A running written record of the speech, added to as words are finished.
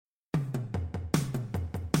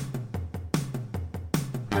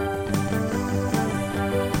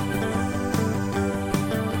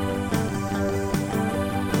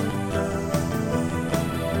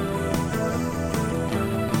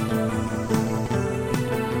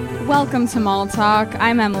Welcome to Mall Talk.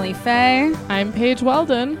 I'm Emily Faye. I'm Paige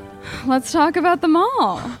Weldon. Let's talk about the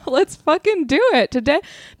mall. Let's fucking do it.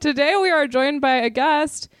 Today we are joined by a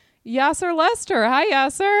guest, Yassir Lester. Hi,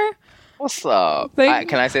 Yassir. What's up?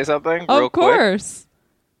 Can I say something real quick? Of course.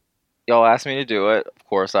 Y'all asked me to do it. Of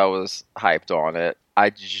course, I was hyped on it.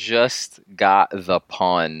 I just got the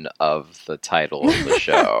pun of the title of the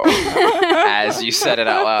show. As you said it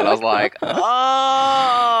out loud, I was like,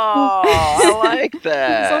 oh, I like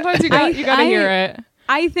that. Sometimes you gotta hear it.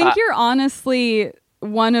 I think you're honestly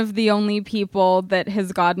one of the only people that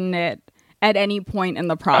has gotten it at any point in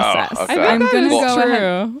the process. Oh, okay. I think I'm that gonna is go true.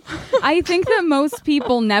 ahead. I think that most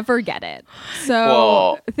people never get it.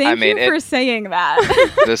 So thank you for saying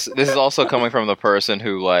that. This is also coming from the person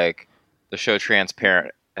who, like, the show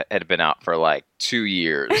Transparent had been out for like 2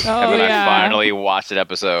 years. Oh, and then yeah. I finally watched an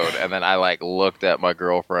episode, and then I like looked at my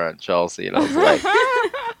girlfriend, Chelsea, and I was like,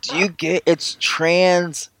 do you get it's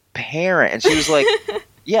transparent? And she was like,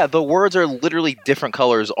 yeah, the words are literally different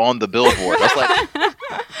colors on the billboard. I was like,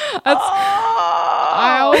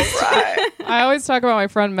 I always talk about my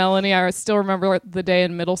friend Melanie. I still remember the day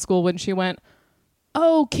in middle school when she went,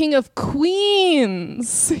 "Oh, King of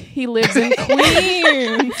Queens. He lives in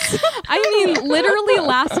Queens." I mean, literally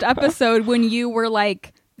last episode when you were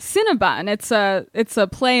like, Cinnabon, it's a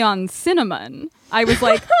play on cinnamon. I was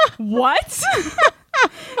like, what? Since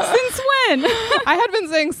when? I had been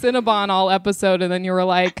saying Cinnabon all episode, and then you were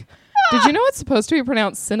like, did you know it's supposed to be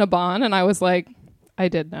pronounced Cinnabon? And I was like, I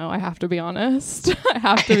did know. I have to be honest. I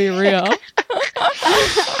have to be real.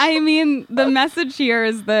 I mean, the message here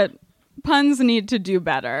is that puns need to do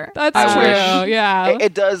better. That's I true. wish. Yeah.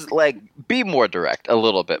 It does, like, be more direct a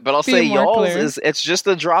little bit, but I'll say y'all's it's just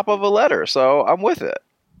a drop of a letter, so I'm with it.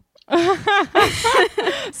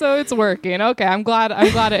 So it's working. Okay, I'm glad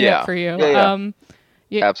it hit for you.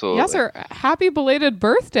 Yeah. Absolutely. Yassir, happy belated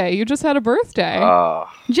birthday. You just had a birthday.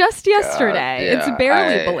 Just yesterday. God, yeah. It's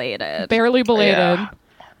barely belated. Barely belated. Yeah.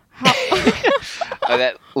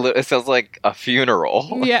 It sounds like a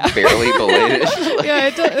funeral. Yeah. Barely belated. Yeah,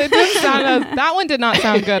 it didn't sound that one did not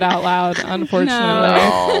sound good out loud,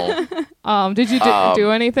 unfortunately. No. Did you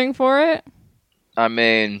do anything for it? I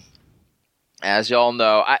mean, as y'all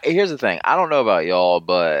know, here's the thing. I don't know about y'all,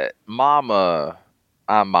 but I'm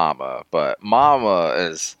Mama, but Mama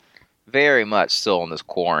is very much still in this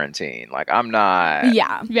quarantine. Like, I'm not.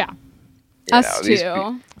 Yeah. Us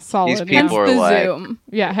too. Solid. These people are the like, Zoom.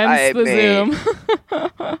 Yeah, hence the Zoom.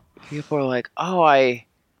 People are like, oh, I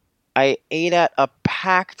ate at a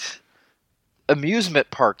packed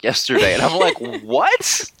amusement park yesterday, and I'm like,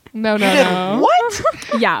 what? No. What?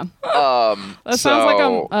 Yeah. That sounds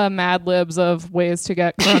like a Mad Libs of ways to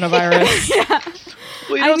get coronavirus. Yeah.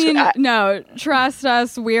 Well, I mean, no, trust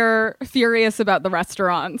us, we're furious about the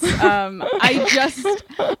restaurants. I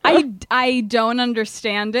don't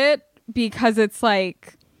understand it because it's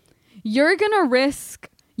like, you're going to risk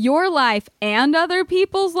your life and other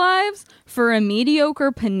people's lives for a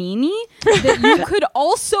mediocre panini that you could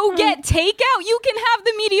also get takeout. You can have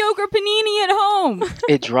the mediocre panini at home.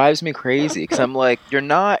 It drives me crazy because I'm like,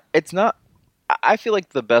 I feel like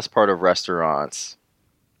the best part of restaurants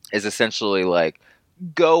is essentially like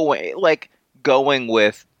going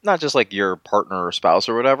with not just like your partner or spouse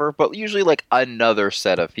or whatever, but usually like another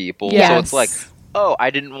set of people. Yes. So it's like, oh, I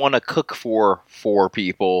didn't want to cook for 4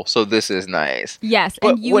 people, so this is nice. Yes,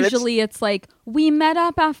 but and usually it's like, we met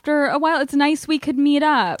up after a while. It's nice we could meet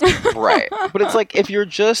up. Right. But it's like, if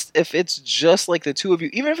it's just like the 2 of you,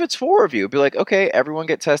 even if it's 4 of you, be like, okay, everyone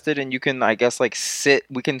get tested and you can, I guess, like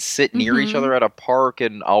we can sit near each other at a park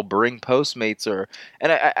and I'll bring Postmates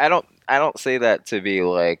and I don't say that to be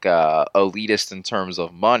like elitist in terms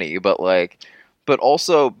of money, but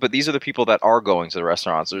these are the people that are going to the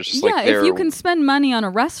restaurants. There's just if you can spend money on a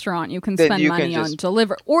restaurant, you can spend money on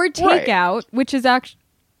deliver or takeout, which is actually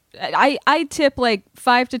I tip like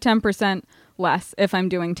 5 to 10% less if I'm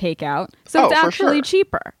doing takeout, so it's actually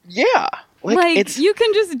cheaper. Yeah. Like you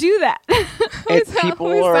can just do that. We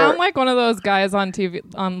sound like one of those guys on TV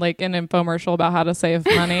on like an infomercial about how to save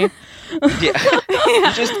money. Yeah.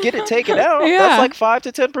 You just get it taken out. Yeah. That's like 5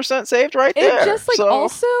 to 10% saved right there. It just like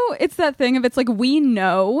also it's that thing of, it's like, we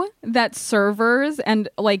know that servers and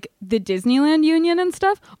like the Disneyland union and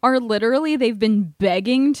stuff are literally, they've been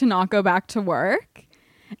begging to not go back to work.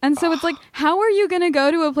 And so it's like, how are you going to go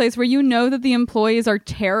to a place where you know that the employees are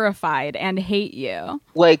terrified and hate you?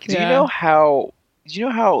 Like, do you know how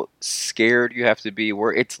scared you have to be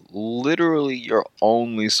where it's literally your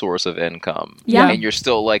only source of income? Yeah. And you're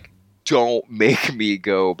still like don't make me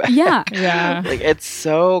go back. Yeah. Yeah. Like, it's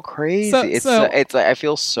so crazy. It's like, I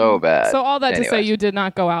feel so bad. So all that to say, Anyways. you did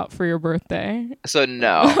not go out for your birthday. So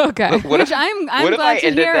no. Okay. What Which if, I'm what if glad I to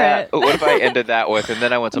ended hear that? it. What if I ended that with, and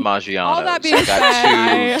then I went to Maggiano's? All that being I got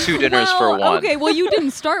said, two dinners for one. Okay, well, you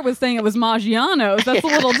didn't start with saying it was Maggiano's. That's a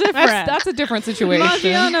little different. That's a different situation.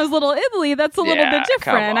 Maggiano's Little Italy, that's a little bit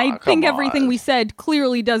different. I think everything we said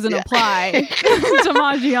clearly doesn't apply to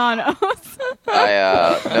Maggiano's.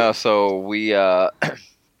 No, so we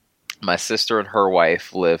my sister and her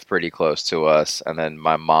wife live pretty close to us, and then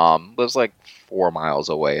my mom lives like 4 miles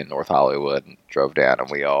away in North Hollywood, and drove down, and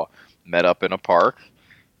we all met up in a park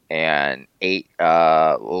and ate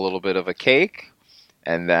a little bit of a cake,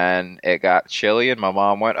 and then it got chilly, and my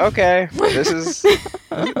mom went, okay, this is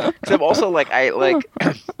because I'm also like I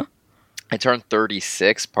turned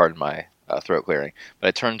 36, pardon my throat clearing, but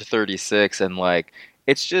I turned 36, and like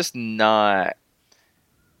it's just not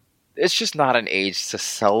an age to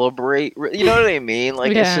celebrate. You know what I mean?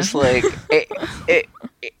 Like, Yeah. It's just like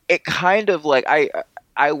it kind of like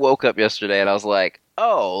I woke up yesterday and I was like,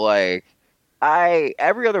 oh, like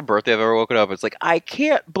every other birthday I've ever woken up, it's like, I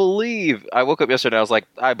can't believe I woke up yesterday and I was like,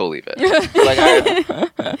 I believe it.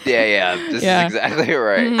 This is exactly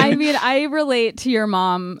right. I mean, I relate to your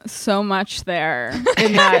mom so much there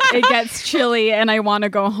in that it gets chilly and I want to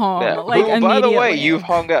go home. Yeah. Like, Who, by the way,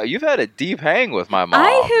 immediately. you've had a deep hang with my mom.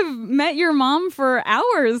 I have met your mom for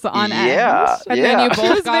hours on end. And then you It both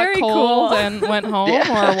was got very cool cool. and went home,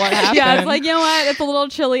 Yeah. or what happened? Yeah, it's like, you know what? It's a little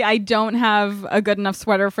chilly. I don't have a good enough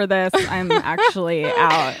sweater for this. I'm actually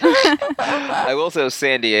out. I will say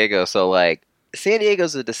San Diego, so like San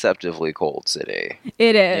Diego's a deceptively cold city.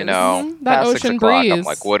 It is. You know, That past 6 ocean o'clock, I'm breeze.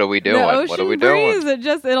 like, what are we doing? The What ocean are we breeze, doing?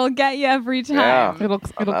 it'll get you every time. Yeah. it'll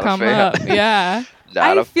not a come fan. up. Yeah.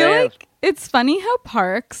 Not I a feel fan. like it's funny how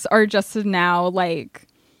parks are just now like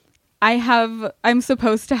I'm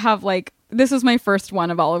supposed to have like this was my first one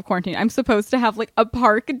of all of quarantine. I'm supposed to have like a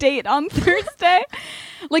park date on Thursday.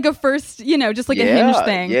 Like a first, just like a hinge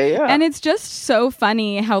thing. Yeah. And it's just so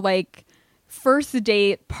funny how like first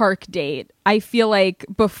date, park date. I feel like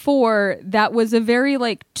before that was a very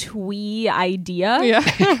like twee idea. Yeah.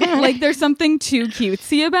 Like there's something too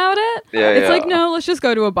cutesy about it. Yeah, It's yeah. like, no, let's just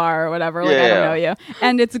go to a bar or whatever. Like, I don't know you.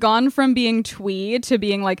 And it's gone from being twee to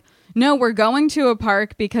being like, no, we're going to a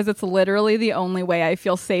park because it's literally the only way I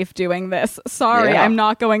feel safe doing this. Sorry, Yeah. I'm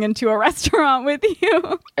not going into a restaurant with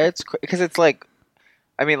you. It's because it's like,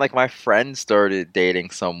 I mean, like my friend started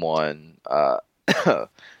dating someone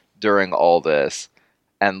during all this,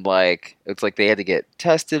 and like it's like they had to get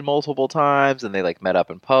tested multiple times, and they like met up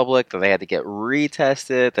in public, then they had to get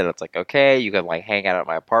retested. Then it's like, okay, you can like hang out at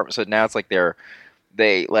my apartment. So now it's like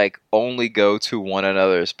they like only go to one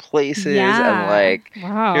another's places, Yeah. and like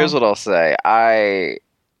Wow. here's what I'll say: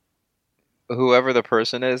 whoever the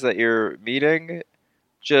person is that you're meeting,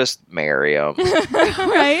 just marry them.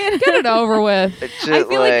 Right? Get it over with. I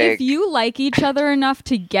feel like if you like each other enough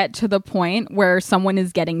to get to the point where someone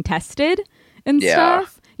is getting tested and Yeah.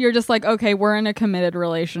 stuff, you're just like, okay, we're in a committed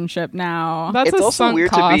relationship now. That's It's a also sunk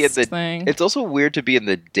weird to be in cost the thing. It's also weird to be in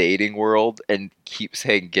the dating world and keep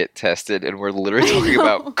saying get tested, and we're literally talking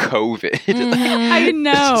about COVID. I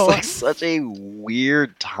know. It's just like such a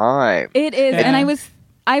weird time. It is. Yeah. And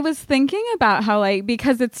I was thinking about how like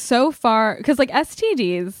because it's so far because like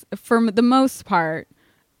STDs for the most part,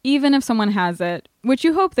 even if someone has it, which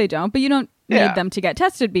you hope they don't, but you don't Yeah. need them to get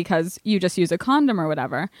tested because you just use a condom or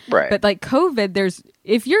whatever. Right. But like COVID,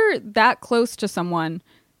 if you're that close to someone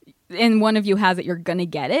and one of you has it, you're gonna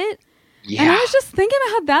get it. Yeah. And I was just thinking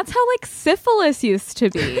about how that's how like syphilis used to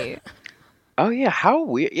be. Oh yeah, how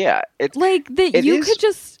weird. Yeah, it's Like that It you is- could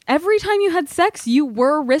just every time you had sex, you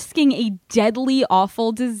were risking a deadly,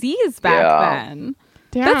 awful disease back Yeah. then.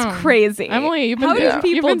 Damn. That's crazy. Emily, you've been, How do Yeah. people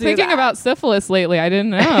you've been do thinking that? about syphilis lately. I didn't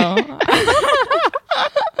know.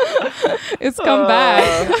 It's come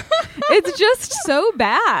back. It's just so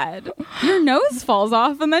bad. Your nose falls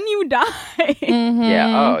off and then you die.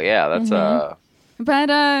 yeah. Oh yeah, that's But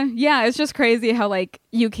yeah, it's just crazy how like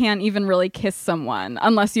you can't even really kiss someone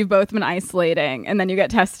unless you've both been isolating and then you get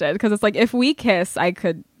tested because it's like if we kiss,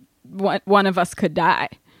 one of us could die.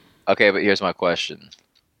 Okay, but here's my question: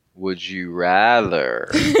 would you rather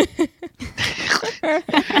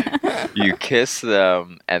you kiss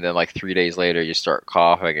them and then like 3 days later you start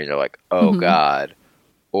coughing and you're like, oh God,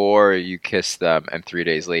 or you kiss them and 3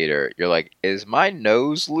 days later you're like, is my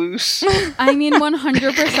nose loose? I mean,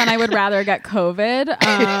 100% I would rather get COVID.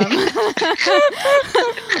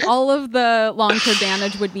 All of the long-term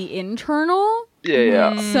damage would be internal.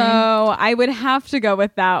 Yeah. So I would have to go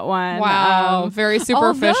with that one. Wow, very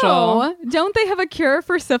superficial. Although, don't they have a cure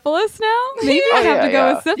for syphilis now? Maybe I have to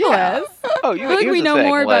go with syphilis. Yeah. Oh, I feel like we know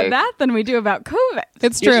more about that than we do about COVID.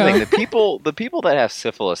 It's Here's true. the thing, the people that have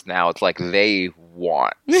syphilis now, it's like they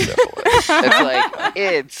want syphilis. It's like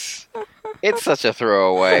it's such a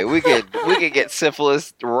throwaway. We could get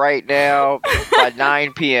syphilis right now by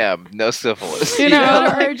 9 p.m. No syphilis. You know, go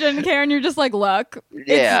to urgent care and you're just like, look,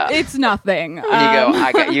 it's nothing.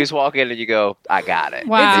 And you just walk in and you go, I got it.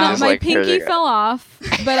 Wow. My pinky fell off,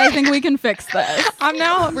 but I think we can fix this. I'm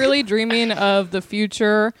now really dreaming of the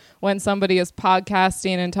future when somebody is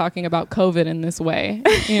podcasting and talking about COVID in this way.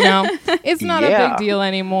 You know, it's not a big deal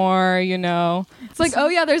anymore. You know, it's like, oh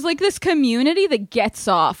yeah, there's like this community that gets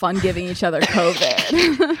off on giving each other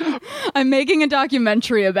COVID. I'm making a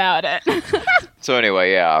documentary about it. So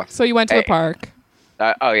anyway, yeah. So you went to the park.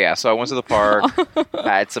 So I went to the park,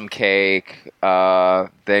 had some cake,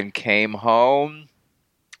 then came home.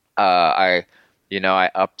 I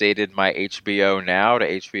updated my HBO Now to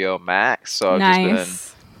HBO Max, so I've just been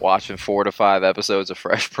watching 4 to 5 episodes of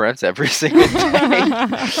Fresh Prince every single day.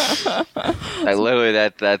 Literally,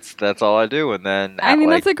 that's all I do. And then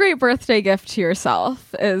that's a great birthday gift to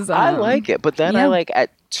yourself. I like it, but then I at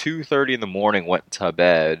 2:30 in the morning went to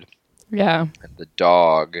bed. Yeah, and the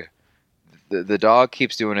dog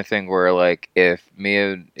keeps doing a thing where like if me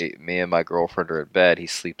and my girlfriend are in bed, he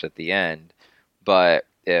sleeps at the end, but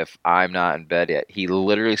if I'm not in bed yet, he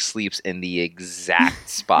literally sleeps in the exact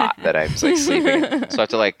spot that I'm like sleeping. So I have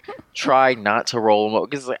to like try not to roll him up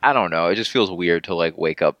because like, I don't know, it just feels weird to like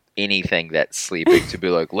wake up anything that's sleeping to be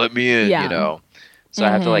like, let me in, you know. So I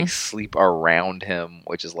have to like sleep around him,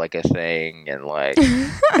 which is like a thing, and like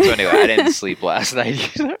so anyway, I didn't sleep last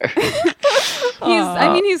night either.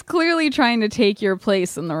 He's clearly trying to take your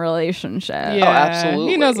place in the relationship. Yeah, oh,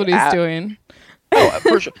 absolutely. He knows what he's doing. Oh,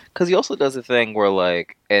 for sure. Because he also does a thing where,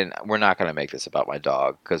 like, and we're not going to make this about my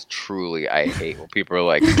dog, because truly I hate when people are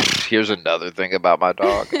like, here's another thing about my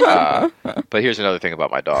dog. But here's another thing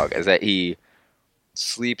about my dog, is that he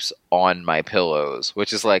sleeps on my pillows,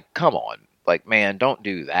 which is like, come on. Like, man, don't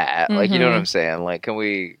do that. Like, you know what I'm saying? Like, can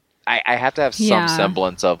we... I have to have some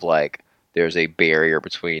semblance of, like, there's a barrier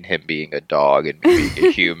between him being a dog and me being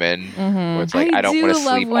a human. Where it's like, I don't want to sleep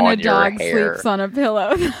on your hair. I do love when a dog sleeps on a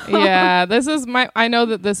pillow. Yeah, I know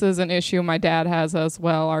that this is an issue my dad has as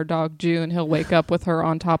well. Our dog June, he'll wake up with her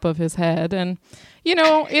on top of his head, and you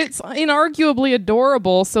know, it's inarguably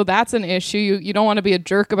adorable, so that's an issue. You don't want to be a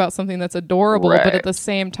jerk about something that's adorable, but at the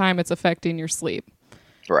same time it's affecting your sleep.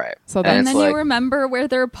 Right. So then you remember where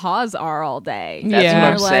their paws are all day. That's what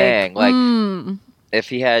I'm saying. Like, if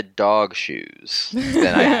he had dog shoes,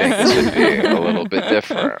 then I think this would be a little bit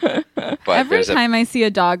different. But every time I see a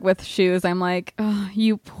dog with shoes, I'm like, oh,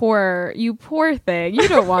 you poor thing. You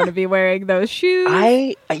don't want to be wearing those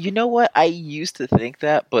shoes. You know what? I used to think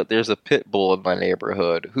that, but there's a pit bull in my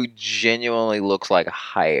neighborhood who genuinely looks like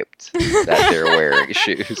hyped that they're wearing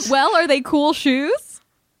shoes. Well, are they cool shoes?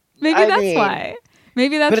 Maybe that's why.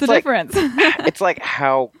 Maybe that's the difference. It's like,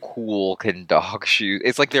 how cool can dog shoes?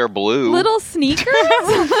 It's like they're blue. Little sneakers?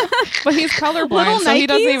 But he's colorblind, so he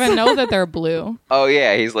doesn't even know that they're blue. Oh,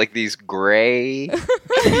 yeah. He's like these gray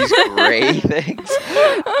things.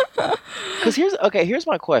 Because here's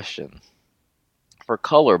my question. For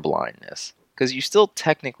color blindness, because you still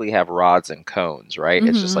technically have rods and cones, right?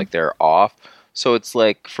 It's just like they're off. So it's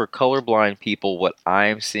like, for colorblind people, what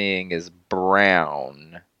I'm seeing is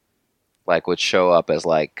brown... like would show up as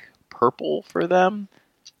like purple for them.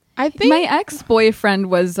 I think my ex-boyfriend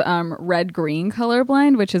was red-green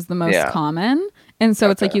colorblind, which is the most common. And so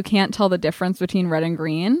it's like you can't tell the difference between red and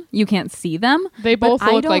green. You can't see them. They both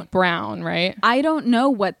look like brown, right? I don't know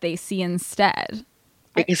what they see instead.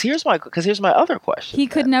 Because here's my other question. He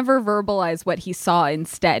could never verbalize what he saw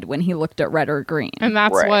instead when he looked at red or green. And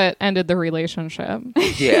that's what ended the relationship.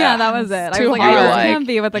 Yeah, that was it. I was like, I can't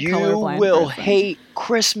be with a colorblind You will person. hate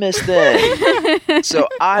Christmas then. So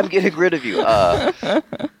I'm getting rid of you.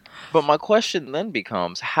 But my question then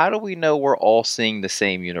becomes, how do we know we're all seeing the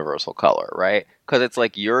same universal color, right? Because it's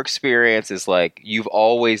like your experience is like, you've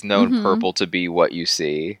always known purple to be what you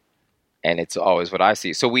see. And it's always what I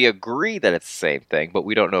see. So we agree that it's the same thing, but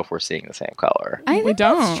we don't know if we're seeing the same color. I think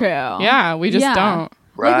that's true. Yeah, we just don't.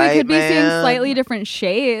 Right, like we could be seeing slightly different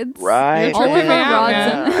shades. Right. All different rods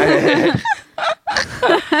and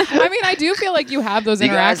I mean, I do feel like you have those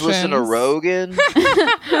interactions. You guys listen to Rogan?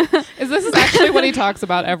 This is actually what he talks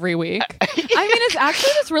about every week. I mean, it's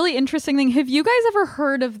actually this really interesting thing. Have you guys ever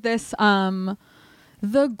heard of this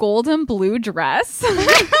the golden blue dress?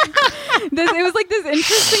 It was like this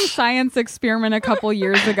interesting science experiment a couple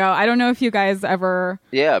years ago. I don't know if you guys ever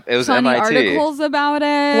it was saw any MIT. articles about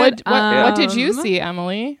it. What did you see,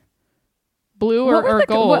 Emily? Blue or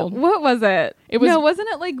gold? What was it? It was wasn't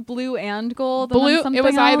it like blue and gold? blue. And It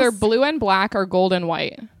was either else? blue and black or gold and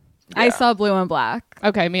white. I saw blue and black.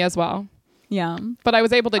 Okay, me as well. Yeah. But I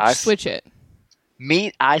was able to switch it.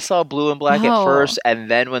 I saw blue and black at Oh. first,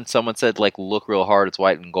 and then when someone said, like, look real hard, it's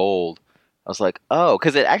white and gold, I was like, oh,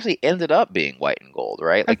 because it actually ended up being white and gold,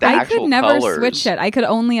 right? Like, the I actual could never colors. switch it. I could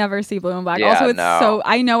only ever see blue and black. Yeah, Also, it's no.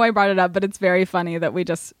 I know I brought it up, but it's very funny that we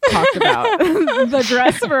just talked about the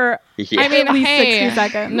dress for Yeah. I mean, at least hey, 60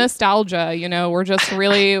 seconds. nostalgia. We're just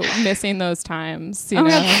really missing those times. Oh my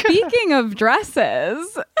God, speaking of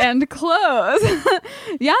dresses and clothes,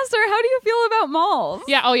 Yassir, how do you feel about malls?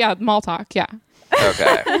 Yeah. Oh yeah. Mall talk. Yeah.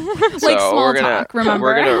 Okay. Like small talk, remember?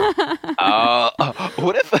 We're gonna.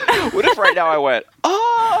 What if right now I went,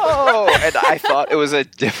 oh, and I thought it was a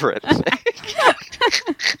different thing.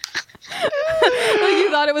 Like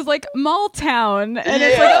you thought it was like Mall Town, and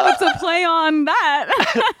it's like, oh, it's a play on that.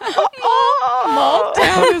 Mall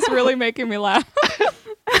town is really making me laugh.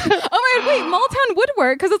 Oh my God, wait, Mall Town would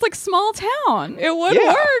work because it's like small town. It would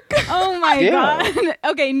Yeah. work. Oh my Yeah. God.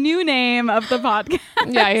 Okay, new name of the podcast.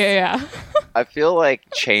 Yeah. I feel like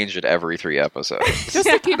change it every 3 episodes. Just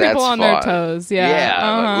to keep That's people on their fun. toes. Yeah.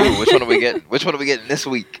 Yeah. Like, ooh, which one are we getting? Which one are we getting this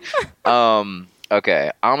week?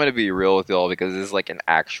 Okay, I'm gonna be real with y'all because this is like an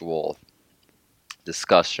actual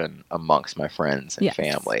discussion amongst my friends and Yes.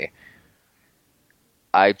 family.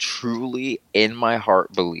 I truly, in my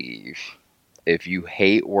heart, believe if you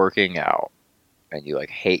hate working out and you like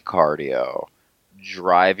hate cardio,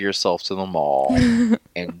 drive yourself to the mall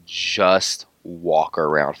and just walk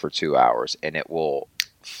around for 2 hours, and it will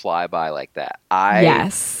fly by like that.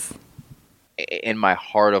 Yes. In my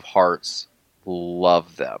heart of hearts,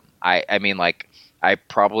 love them. I mean, like, I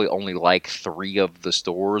probably only like 3 of the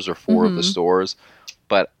stores or 4 of the stores,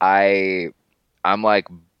 but I'm like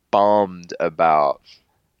bummed about,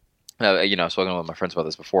 I was talking with my friends about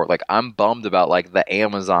this before. Like, I'm bummed about like the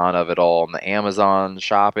Amazon of it all and the Amazon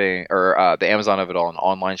shopping, or the Amazon of it all and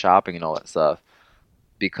online shopping and all that stuff,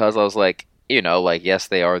 because I was like, like, yes,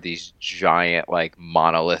 they are these giant, like,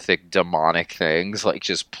 monolithic, demonic things, like,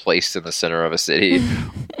 just placed in the center of a city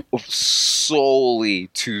solely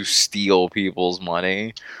to steal people's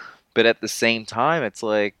money. But at the same time, it's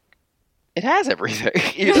like, it has everything.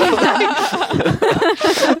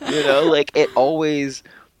 Like, it always,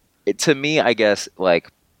 to me, I guess,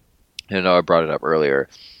 like, I brought it up earlier.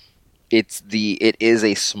 It is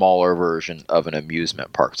a smaller version of an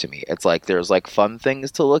amusement park to me. It's like there's like fun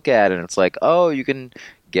things to look at, and it's like, oh, you can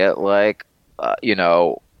get like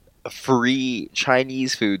free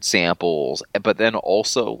Chinese food samples, but then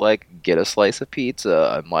also like get a slice of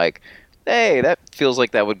pizza. I'm like, hey, that feels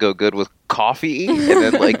like that would go good with coffee. And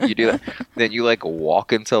then like you do that, then you like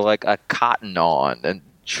walk into like a Cotton On and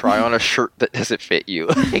try on a shirt that doesn't fit you.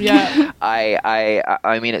 Like, Yeah.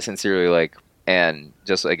 I mean it sincerely, like. And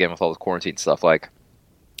just, again, with all the quarantine stuff, like,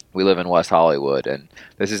 we live in West Hollywood, and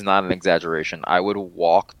this is not an exaggeration. I would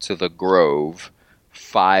walk to the Grove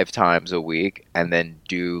 5 times a week and then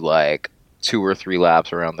do, like, 2 or 3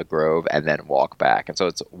 laps around the Grove and then walk back. And so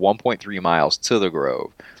it's 1.3 miles to the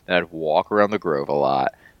Grove. Then I'd walk around the Grove a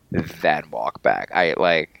lot, then walk back. And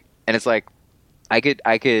it's like, I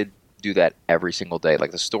could do that every single day.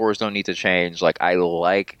 Like, the stores don't need to change. Like, I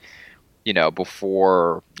like...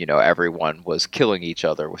 before, everyone was killing each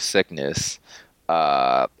other with sickness,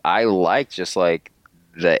 I like just like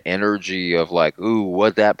the energy of like, ooh,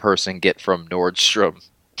 what'd that person get from Nordstrom?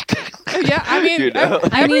 Yeah, I mean,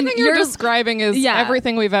 everything you're describing is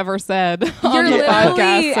everything we've ever said on You're the literally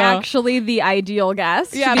podcast. So. actually the ideal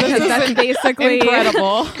guest. Yeah, because this is that's basically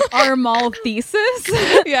incredible. our mall thesis.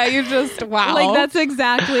 Yeah, you just wow. Like that's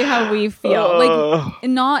exactly how we feel. Like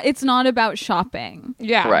it's not about shopping.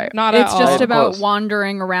 Yeah, right. Not It's at just all. about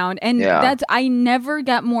wandering around, and I never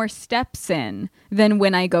get more steps in than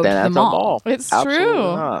when I go to the mall. It's Absolutely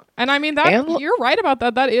true. not. And I mean you're right about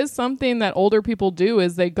that. That is something that older people do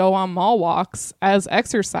is they go on mall walks as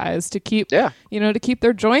exercise to keep to keep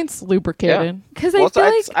their joints lubricated. Because I feel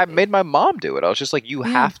like I made my mom do it. I was just like, you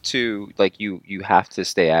have to you have to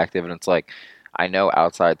stay active, and it's like, I know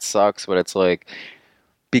outside sucks, but it's like,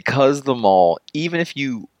 because the mall, even if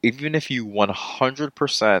you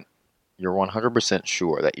 100%, you're 100%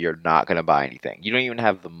 sure that you're not going to buy anything. You don't even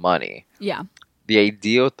have the money. Yeah. the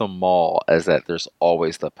idea with the mall is that there's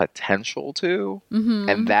always the potential to,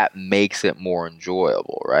 and that makes it more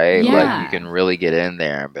enjoyable, right? Yeah. Like, you can really get in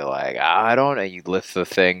there and be like, I don't know. You lift the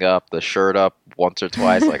thing up, the shirt up once or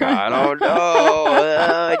twice, like, I don't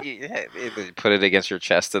know. You put it against your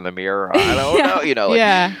chest in the mirror. I don't know. You know,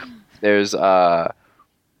 like, there's, I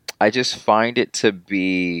just find it to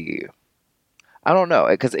be, I don't know.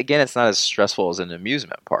 Because, again, it's not as stressful as an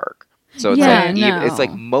amusement park. So it's it's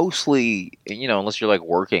like mostly, you know, unless you're like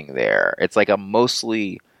working there, it's like a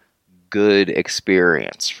mostly good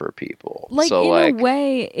experience for people. Like, so, in a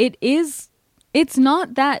way, it's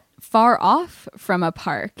not that far off from a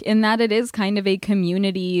park in that it is kind of a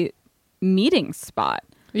community meeting spot.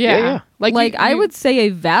 Yeah. Like I would say a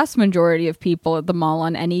vast majority of people at the mall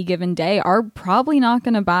on any given day are probably not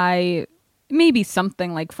going to buy maybe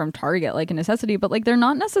something like from Target, like a necessity, but like they're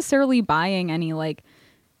not necessarily buying any, like,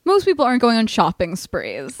 most people aren't going on shopping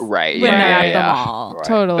sprees when they're at the mall. Right.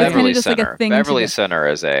 Totally. It's kind of just like a thing. Beverly Center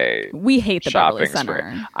is we hate the shopping Beverly Center.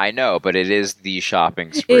 spree. I know, but it is the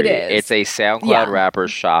shopping spree. It is. It's a SoundCloud rapper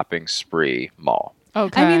shopping spree mall.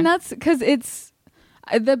 Okay. I mean, that's because it's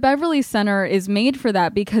the Beverly Center is made for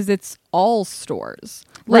that because it's all stores.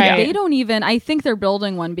 Like, they don't even, I think they're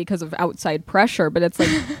building one because of outside pressure, but it's like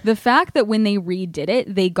the fact that when they redid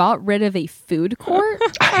it, they got rid of a food court.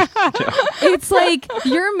 It's like,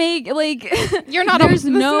 you're not it's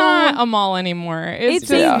not a mall anymore. It's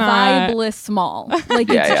just a not vibeless mall. Like,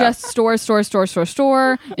 it's just store,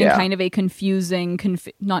 in kind of a confusing,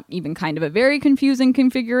 not even kind of a very confusing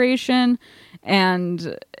configuration.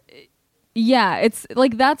 And it's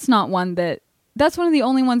like, that's one of the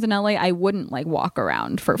only ones in LA I wouldn't like walk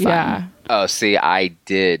around for fun. Yeah. Oh, see, I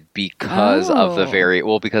did because of the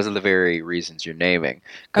very reasons you're naming.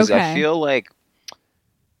 Because I feel like,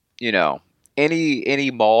 you know,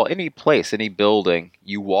 any mall, any place, any building,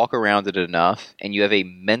 you walk around it enough and you have a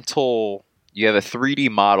 3D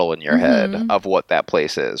model in your head of what that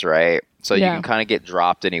place is, right? So you can kind of get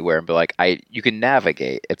dropped anywhere and be like, you can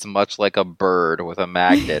navigate. It's much like a bird with a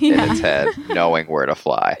magnet in its head, knowing where to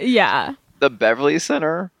fly. Yeah. The Beverly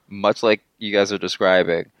Center, much like you guys are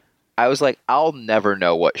describing, I was like, I'll never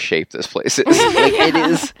know what shape this place is.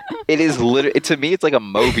 Like, it is literally, to me, it's like a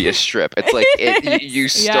Mobius strip. It's like you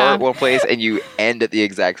start one place and you end at the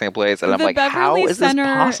exact same place, and I'm like, how is this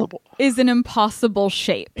possible? Is an impossible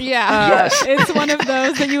shape. Yeah. Yes. It's one of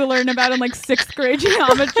those that you learn about in like 6th grade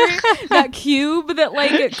geometry. That cube that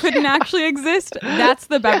like it couldn't actually exist. That's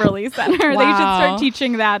the Beverly Center. Wow. They should start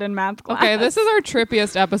teaching that in math class. Okay, this is our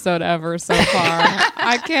trippiest episode ever so far.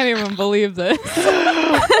 I can't even believe this.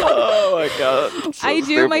 Oh my god. So I do.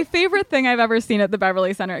 stupid. My favorite thing I've ever seen at the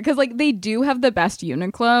Beverly Center, because like they do have the best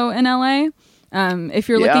Uniqlo in LA. If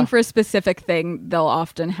you're looking for a specific thing, they'll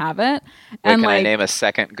often have it. Wait, and can like, I name a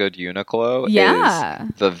second good Uniqlo? Yeah.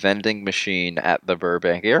 Is the vending machine at the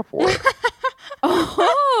Burbank Airport.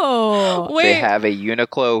 oh, Wait. They have a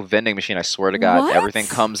Uniqlo vending machine. I swear to God, What? everything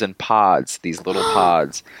comes in pods, these little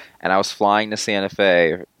pods. And I was flying to Santa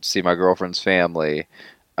Fe to see my girlfriend's family.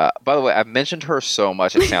 By the way, I've mentioned her so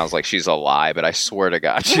much it sounds like she's a lie, but I swear to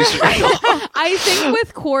God, she's real. I think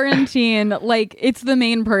with quarantine, like it's the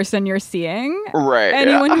main person you're seeing. Right.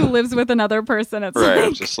 Anyone who lives with another person, it's Right,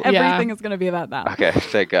 like just- everything is going to be about that. Okay,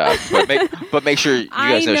 thank God. But make sure you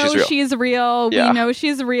guys know she's real. She's real. Yeah. We know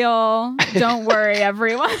she's real. Don't worry,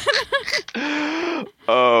 everyone.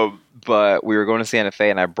 But we were going to Santa Fe,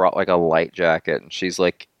 and I brought like a light jacket, and she's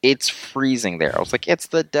like, "It's freezing there." I was like, "It's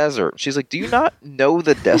the desert." She's like, "Do you not know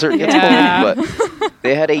the desert gets Yeah. cold?" But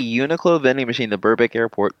they had a Uniqlo vending machine at the Burbank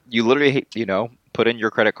Airport. You literally, put in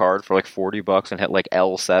your credit card for like $40 and hit like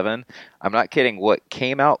L7. I'm not kidding. What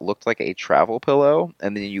came out looked like a travel pillow,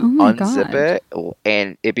 and then you unzip it,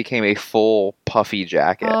 and it became a full puffy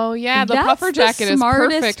jacket. Oh yeah, the That's puffer jacket the is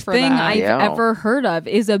smartest perfect for thing that. I've Yeah. ever heard of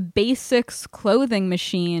is a basics clothing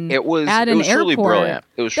machine. It was at an truly airport. brilliant.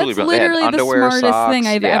 It was truly That's brilliant. They had literally the underwear, smartest socks. thing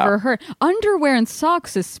I've Yeah. ever heard. Underwear and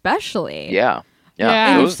socks, especially. Yeah. Yeah.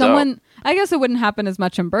 And It if was someone, dope. I guess it wouldn't happen as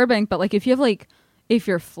much in Burbank, but like if you have if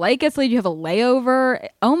your flight gets late, you have a layover.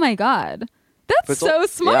 Oh my God. That's so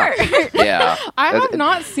smart. Yeah. I have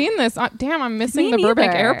not seen this. Damn, I'm missing Me the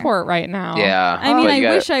Burbank neither. Airport right now. Yeah. I mean, But I you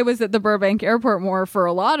wish I was at the Burbank Airport more for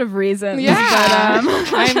a lot of reasons. Yeah.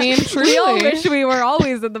 But, I mean, we all truly. wish we were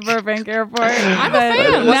always at the Burbank Airport. I'm a but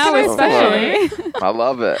fan. What Now can I say? especially. I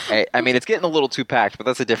love it. I mean, it's getting a little too packed, but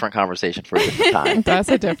that's a different conversation for a different time. That's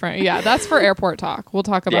that's for airport talk. We'll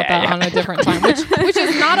talk about Yeah, that on a different time, which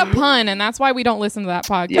is not a pun, and that's why we don't listen to that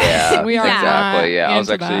podcast. Yeah, we are exactly. not Yeah, I was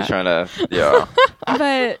into actually that. trying to. Yeah,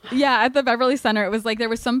 But yeah, at the Beverly Center, it was like there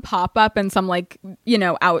was some pop up and some like,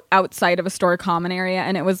 outside of a store common area,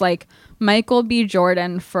 and it was like Michael B.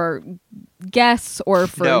 Jordan for guests or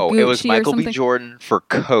for No, Gucci it was Michael or B. something. Jordan for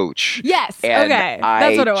Coach. Yes, And okay,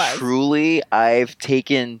 that's what it was. I've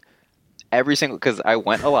taken every single, because I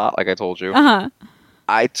went a lot, like I told you. Uh-huh.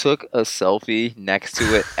 I took a selfie next to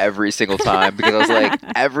it every single time because I was like,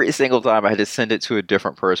 every single time I had to send it to a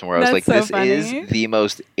different person where I was That's like, so this funny. is the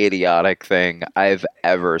most idiotic thing I've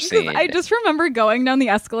ever seen. I just remember going down the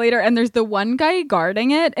escalator and there's the one guy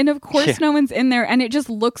guarding it, and of course no one's in there, and it just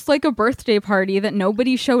looks like a birthday party that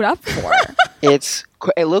nobody showed up for. It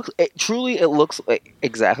looks like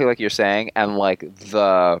exactly like you're saying, and like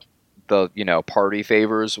the party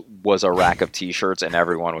favors was a rack of t-shirts, and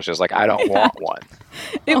everyone was just like, I don't want one.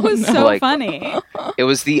 It was so funny. It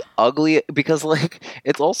was the ugly, because like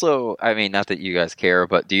it's also, I mean, not that you guys care,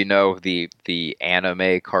 but do you know the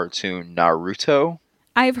anime cartoon Naruto?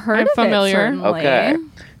 I've heard I'm of familiar. it, certainly. Okay.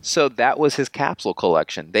 So that was his capsule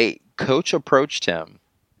collection. Coach approached him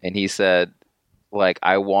and he said, like,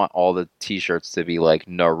 I want all the t-shirts to be like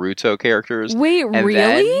Naruto characters. Wait, And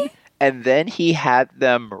really? And then he had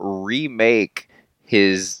them remake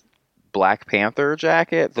his Black Panther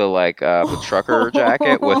jacket, the trucker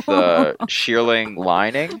jacket with the shearling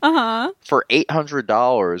lining, for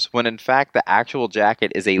 $800, when in fact the actual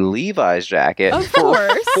jacket is a Levi's jacket Of for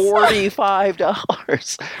course.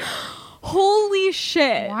 $45. Holy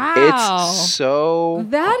shit! Wow. It's so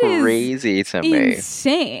That is crazy to me.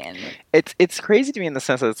 Insane. It's crazy to me in the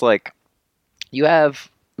sense that it's like you have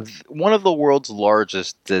one of the world's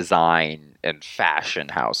largest design and fashion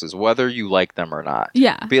houses, whether you like them or not.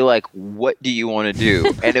 Yeah. Be like, what do you want to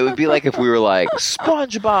do? And it would be like if we were like,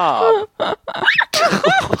 SpongeBob.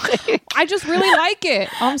 I just really like it.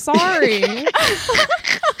 I'm sorry.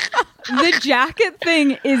 The jacket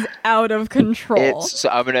thing is out of control.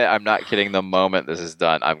 I'm not kidding. The moment this is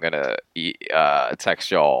done, I'm gonna text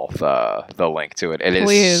y'all the link to it. It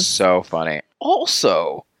Please. is so funny.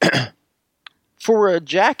 Also, for a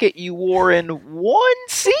jacket you wore in one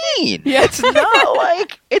scene, it's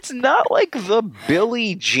not like the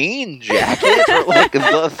Billie Jean jacket or like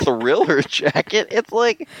the Thriller jacket. It's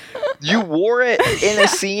like you wore it in a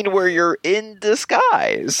scene where you're in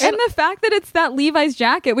disguise. And the fact that it's that Levi's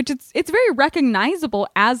jacket, which it's very recognizable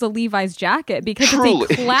as a Levi's jacket because Truly.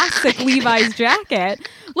 it's a classic Levi's jacket.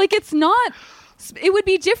 Like, it's not. It would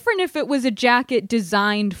be different if it was a jacket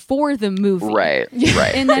designed for the movie. Right.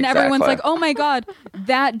 And then everyone's Exactly. like, oh my God,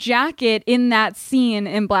 that jacket in that scene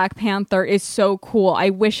in Black Panther is so cool. I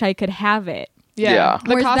wish I could have it. Yeah. The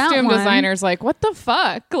Whereas that costume one- designer's like, what the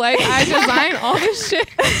fuck? Like, I designed all this shit.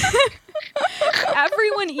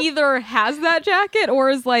 Everyone either has that jacket or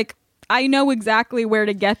is like, I know exactly where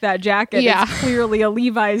to get that jacket. Yeah. It's clearly a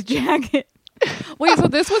Levi's jacket. Wait, so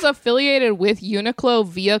this was affiliated with Uniqlo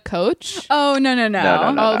via Coach? Oh, no. No.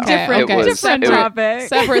 Different, Okay. different topic.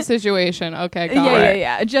 Separate situation. Okay, got it.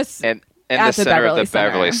 Yeah. Just And in at the the center of Beverly the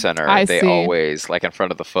Beverly Center, I they see. always, like in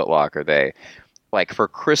front of the Foot Locker, they, like for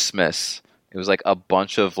Christmas, it was like a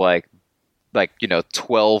bunch of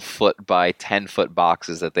 12-foot by 10-foot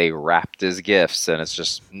boxes that they wrapped as gifts, and it's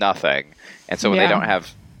just nothing. And so when they Yeah. don't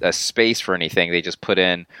have a space for anything, they just put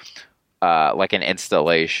in like an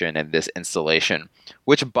installation, and this installation,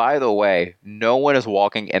 which, by the way, no one is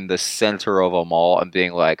walking in the center of a mall and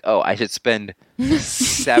being like, oh, I should spend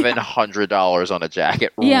 $700 on a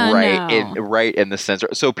jacket right in the center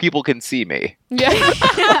so people can see me. Yeah.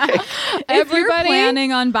 if you're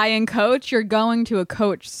planning on buying Coach, you're going to a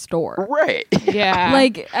Coach store. Right. Yeah.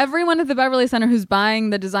 Like, everyone at the Beverly Center who's buying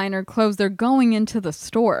the designer clothes, they're going into the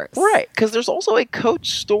stores. Right, because there's also a Coach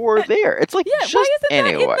store there. It's like, Yeah, just why isn't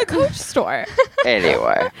anyway. that in the Coach store?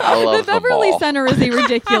 Anyway, I love The Beverly mall. Center is a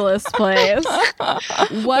ridiculous place.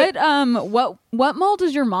 What mall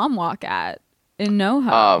does your mom walk at in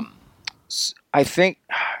NoHo?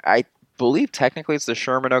 I believe technically it's the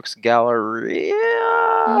Sherman Oaks Galleria.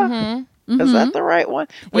 Mm-hmm. Is that the right one?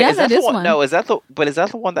 Wait, Yeah, is that that the is one? one. No, is that the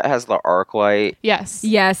one that has the arc light? Yes.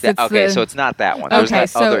 Yes, it's Okay, the, so it's not that one. There's Okay, that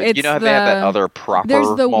so other. it's You know how they have that the- other proper.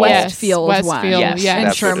 there's the mall? Westfield one. Westfield, Yes, yes. in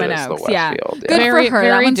that's what it Sherman is, the Oaks. Yeah, Westfield, good Very, for her.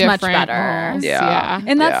 very That one's much different better. malls. Yeah.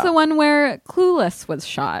 And that's Yeah. the one where Clueless was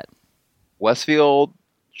shot. Westfield,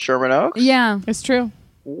 Sherman Oaks. Yeah. It's true.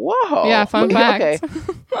 Whoa. Yeah, fun fact. Okay.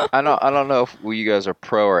 I don't know if you guys are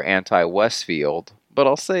pro or anti Westfield, but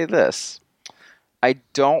I'll say this: I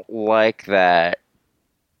don't like that.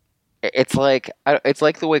 It's like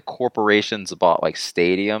the way corporations bought like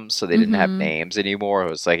stadiums, so they didn't have names anymore. It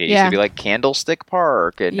was like it used Yeah. to be like Candlestick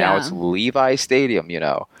Park, and now Yeah. it's Levi Stadium.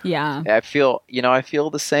 Yeah. I feel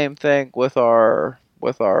the same thing with our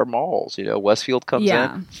with our malls. Westfield comes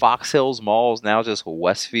in. Fox Hills Mall is now just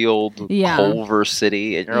Westfield, Culver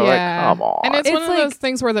City, and you're like, come on. And it's one of those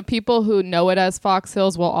things where the people who know it as Fox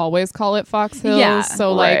Hills will always call it Fox Hills. Yeah,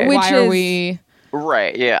 so like, why are we?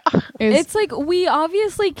 Right, yeah. It's like, we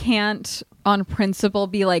obviously can't on principle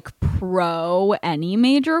be like pro any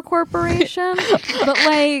major corporation, but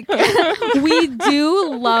like we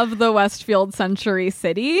do love the Westfield Century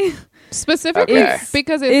City. Specifically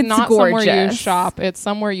because it's not gorgeous. Somewhere you shop. It's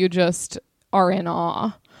somewhere you just are in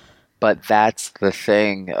awe. But that's the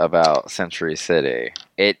thing about Century City.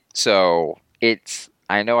 I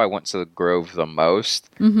know I went to the Grove the most.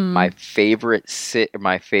 Mm-hmm.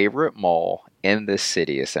 My favorite mall in this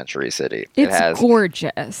city is Century City. It's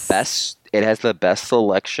gorgeous. It has the best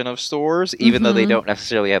selection of stores, even though they don't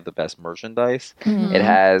necessarily have the best merchandise. Mm-hmm. It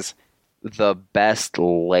has the best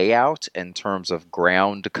layout in terms of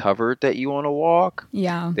ground covered that you want to walk.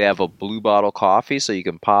 Yeah. They have a Blue Bottle coffee, so you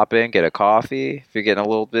can pop in, get a coffee if you're getting a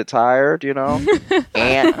little bit tired,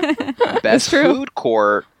 And best food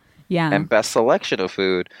court. Yeah. And best selection of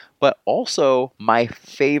food. But also, my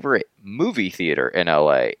favorite movie theater in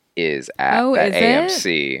LA is at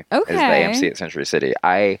AMC. Okay. Is the AMC at Century City.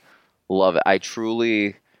 I love it. I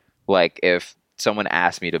truly, if someone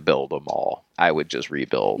asked me to build a mall, I would just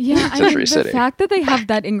rebuild Century City. The fact that they have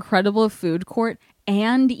that incredible food court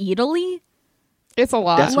and eataly, it's a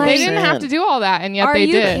lot. They didn't have to do all that, and yet they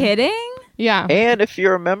did. Are you kidding? Yeah. And if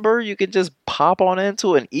you're a member, you can just pop on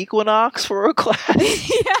into an Equinox for a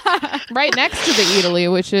class. Right next to the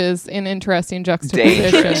Eataly, which is an interesting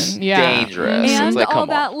juxtaposition. Dangerous. And all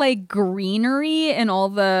that greenery and all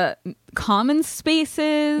the common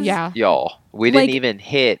spaces. Yeah. Y'all, we didn't even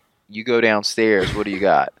hit. You go downstairs. What do you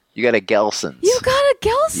got? You got a Gelson's. You got a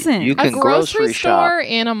Gelson. You can a grocery store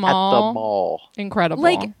in a mall. At the mall. Incredible.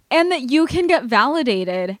 And that you can get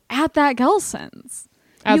validated at that Gelson's.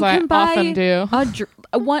 As I often do.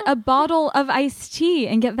 A bottle of iced tea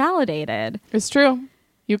and get validated. It's true.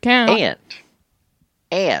 You can.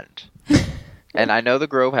 And I know the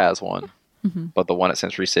Grove has one, but the one at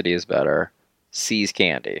Century City is better. C's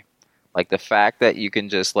Candy. The fact that you can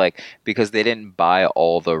just because they didn't buy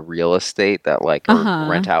all the real estate that or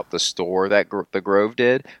rent out the store that the Grove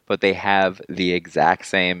did, but they have the exact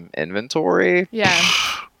same inventory. Yeah.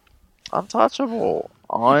 Untouchable.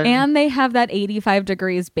 And they have that 85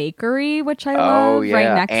 Degrees Bakery, which I love,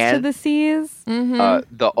 right next to the C's. Mm-hmm.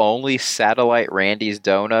 The only satellite Randy's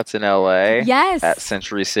Donuts in LA. Yes. At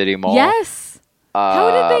Century City Mall. Yes.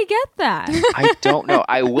 How did they get that? I don't know.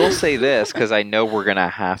 I will say this, because I know we're going to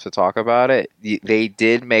have to talk about it. They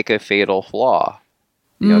did make a fatal flaw.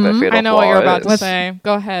 You know what that fatal flaw is? I know what you're about to say.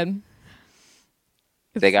 Go ahead.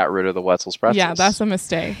 They got rid of the Wetzel's Pretzels. Yeah, that's a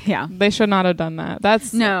mistake. Yeah. They should not have done that.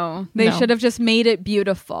 They should have just made it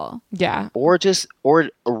beautiful. Yeah. Or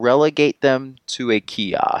relegate them to a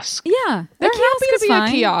kiosk. Yeah. They're happy to be a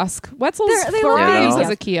kiosk. Wetzel's thrives as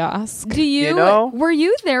a kiosk. Were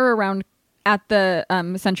you there around at the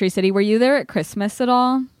Century City? Were you there at Christmas at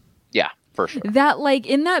all? Yeah, for sure. That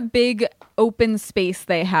in that big open space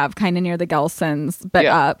they have kind of near the Gelsons, but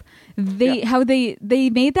up. How they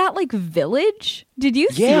made that village. Did you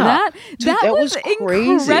see that? Dude, that was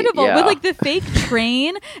crazy. incredible. With the fake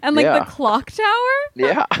train and the clock tower.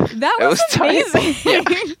 Yeah. That was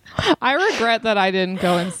amazing. I regret that I didn't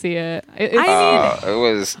go and see it. It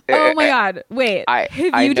was. Oh my God. Wait.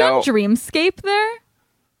 Have you done Dreamscape there?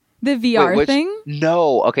 The VR thing?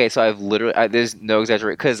 No. Okay, so I've literally... there's no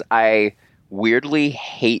exaggeration. Because I weirdly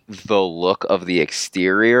hate the look of the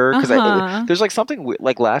exterior. Because there's something...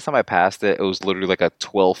 last time I passed it, it was literally a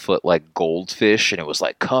 12-foot goldfish. And it was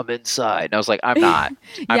come inside. And I was like, I'm not.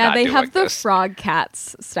 They have the frog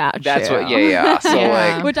cats statue. That's what... Yeah.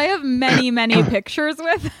 So which I have many, many pictures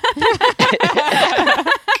with.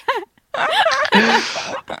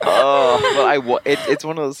 But it's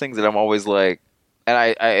one of those things that I'm always and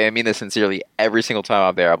I mean this sincerely, every single time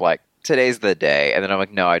I'm there, I'm like, today's the day. And then I'm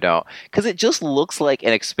like, no, I don't. Because it just looks like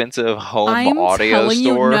an expensive home audio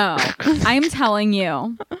store. I'm telling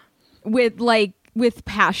you, with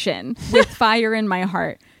passion, with fire in my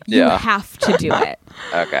heart, you have to do it.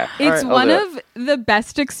 Okay. It's one of the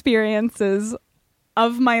best experiences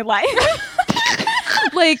of my life.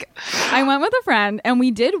 I went with a friend and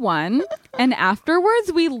we did one. And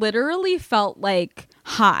afterwards, we literally felt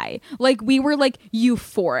high. We were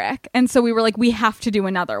euphoric. And so we were we have to do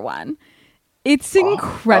another one. It's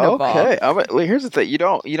incredible. Okay. Here's the thing. You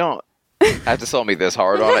don't have to sell me this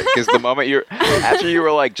hard on it because the moment after you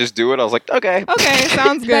were like, just do it, I was like, okay. Okay,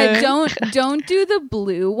 sounds good. But don't do the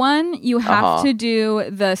blue one. You have to do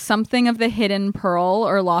the something of the hidden pearl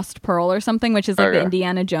or lost pearl or something, which is like the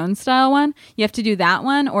Indiana Jones style one. You have to do that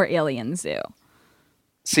one or Alien Zoo.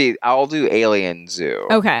 See, I'll do Alien Zoo.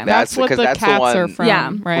 Okay. That's what the cats are from.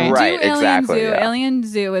 Yeah. Right. Right, Do Alien exactly, Zoo. yeah. Alien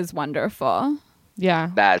Zoo is wonderful.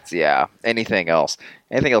 Yeah. That's Anything else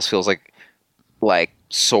feels like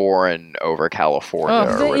soaring over California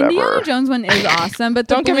or The whatever. Indiana Jones one is awesome, but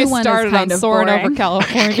the Don't get blue me one started is kind on of soaring boring. over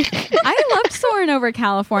California. I loved soaring over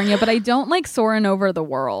California, but I don't like soaring over the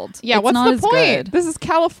world. Yeah, It's what's not the as point? good. This is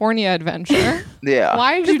California adventure. Yeah.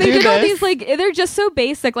 Why did you They do did this? all these like they're just so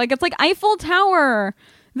basic. Like it's like Eiffel Tower,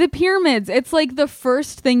 the pyramids. It's like the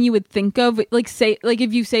first thing you would think of. Like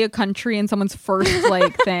if you say a country and someone's first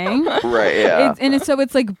like thing. Right, yeah. So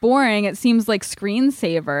it's like boring. It seems like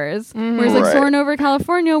screensavers. Whereas like Right. soaring over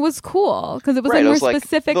California was cool because it was like it more was like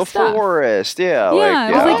specific the stuff. forest, yeah. Yeah,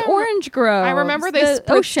 it was yeah. like orange groves. I remember they the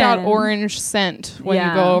spritzed out ocean. orange scent when you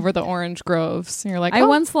Yeah. go over the orange groves. And you're like, I oh,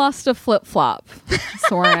 once lost a flip flop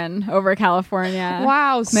soaring over California.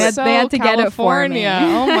 wow, They had- so they had to get it for me. California.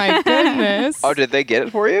 Oh my goodness. Oh, did they get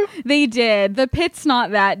it for you? They did. The pit's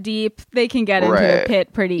not that deep. They can get into Right. the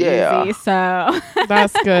pit pretty Yeah. easy. So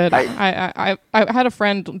That's good. I had a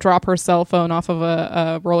friend drop her cell phone off of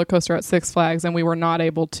a roller coaster at Six Flags, and we were not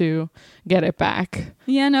able to get it back.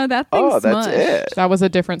 yeah, no, that thing's Oh, that's smushed. it. That was a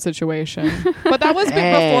different situation. But that was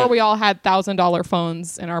before we all had $1,000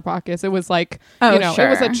 phones in our pockets. It was like, Oh, it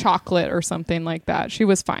was a sure. chocolate or something like that. She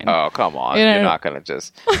was fine. Oh, come on. You know- You're not gonna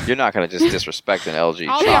just disrespect an LG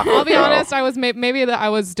I'll chocolate. be bro. honest. I was maybe that I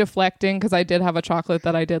was deflecting because I did have a chocolate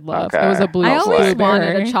that I did love. Okay. It was a blue I always blueberry.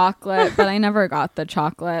 wanted a chocolate, but I never got the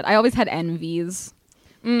chocolate. I always had envies,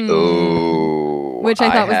 Ooh. which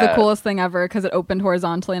I thought was the had- coolest thing ever because it opened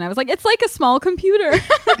horizontally, and I was like, it's like a small computer.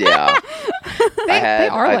 Yeah. They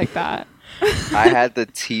are like that. I had the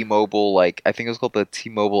T-Mobile, I think it was called the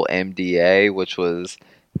T-Mobile MDA, which was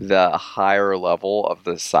the higher level of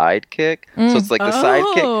the Sidekick. So it's like the Oh.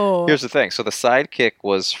 Sidekick. Here's the thing. So the Sidekick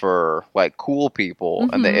was for cool people,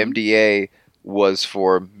 and the MDA was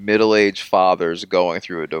for middle-aged fathers going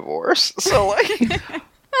through a divorce. So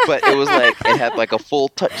but it was it had a full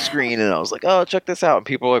touch screen, and I was like, oh, check this out. And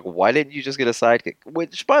people were like, why didn't you just get a Sidekick?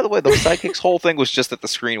 Which, by the way, the Sidekick's whole thing was just that the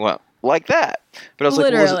screen went like that. But I was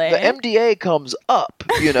like, well, Literally. the MDA comes up,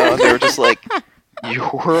 and they were just like,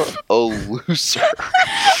 you're a loser.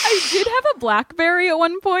 I did have a BlackBerry at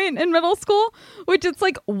one point in middle school, which it's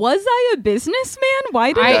like, was I a businessman?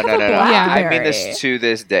 Why did I have No. a BlackBerry? I mean this to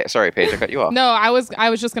this day. Sorry, Paige, I cut you off. No, I was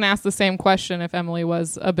just going to ask the same question if Emily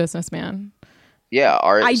was a businessman. Yeah,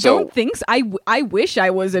 I don't think so. I wish I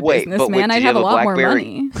was a businessman. did I'd you have a lot more BlackBerry-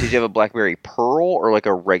 money. Did you have a BlackBerry Pearl or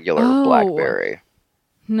a regular Oh. BlackBerry?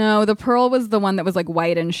 No, the Pearl was the one that was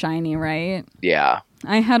white and shiny, right? Yeah.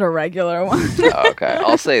 I had a regular one. Okay,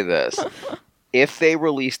 I'll say this. If they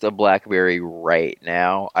released a BlackBerry right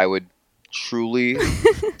now, I would truly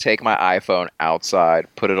take my iPhone outside,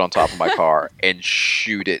 put it on top of my car, and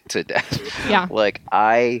shoot it to death. Yeah.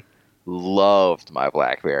 I loved my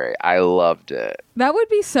BlackBerry. I loved it. That would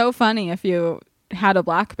be so funny if you had a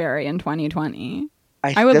BlackBerry in 2020.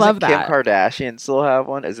 I would love that. Kim Kardashian still have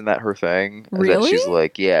one? Isn't that her thing? Is that Really?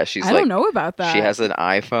 she's I don't know about that. She has an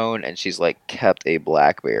iPhone and she's kept a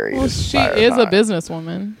BlackBerry. Well, this she entire is a time.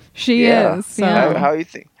 businesswoman. She Yeah. is. So- Yeah. How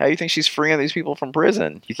you think she's freeing these people from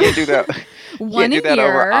prison? You can't do that. One do a that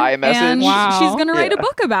over year, iMessage? and Wow. she's gonna write a Yeah.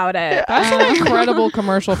 book about it. That's an incredible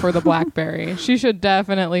commercial for the BlackBerry. She should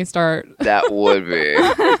definitely start. That would be.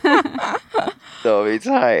 That would be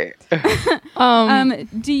tight.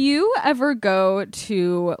 Do you ever go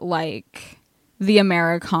to the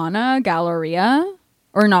Americana Galleria,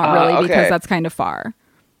 or not really okay. because that's kind of far?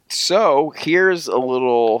 So here's a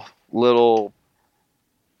little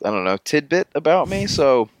I don't know, tidbit about me.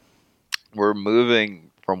 So we're moving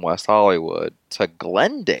from West Hollywood to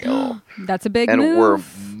Glendale. That's a big And move. we're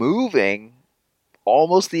moving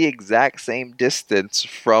almost the exact same distance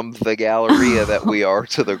from the Galleria that we are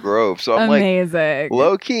to the Grove. So I'm Amazing.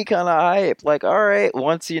 low key kind of hype. All right,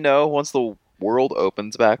 once the world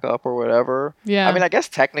opens back up or whatever. Yeah. I mean, I guess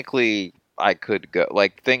technically I could go.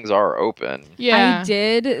 Things are open. Yeah. I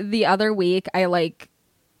did the other week. I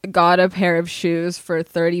got a pair of shoes for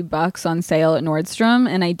 $30 on sale at Nordstrom,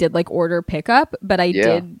 and I did order pickup, but I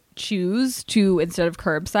did choose to, instead of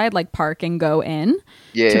curbside, park and go in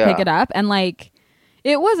to pick it up, and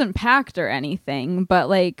it wasn't packed or anything, but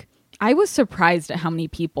I was surprised at how many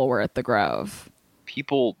people were at the Grove.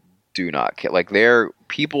 People do not care.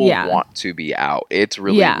 People Yeah. want to be out. It's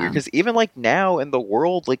really Yeah. weird because even now in the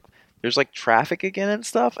world, there's like traffic again and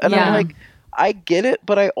stuff. And Yeah. I'm like, I get it,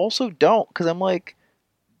 but I also don't, because I'm like,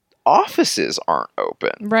 offices aren't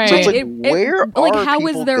open. Right. So it's like, Where where like are how is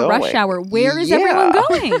people their going? rush hour? Where is Yeah. everyone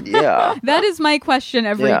going? Yeah. That is my question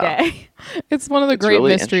every day. It's one of the It's great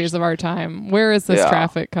really mysteries of our time. Where is this Yeah.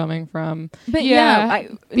 traffic coming from? But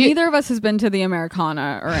neither of us has been to the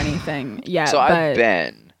Americana or anything yet. So I've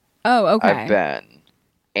been. Oh, okay. I've been.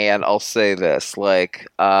 And I'll say this, like,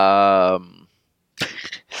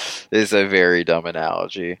 this is a very dumb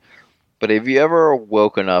analogy, but have you ever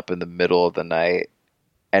woken up in the middle of the night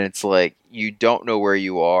and it's like you don't know where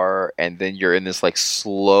you are, and then you're in this like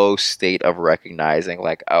slow state of recognizing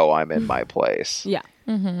like, oh, I'm in my place. Yeah.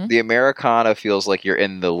 Mm-hmm. The Americana feels like you're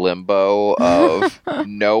in the limbo of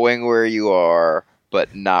knowing where you are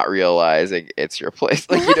but not realizing it's your place.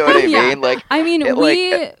 Like, you know what I Yeah. mean? Like, I mean, it,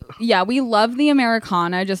 we love the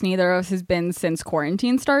Americana, just neither of us has been since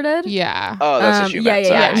quarantine started. Yeah. oh, that's what you meant.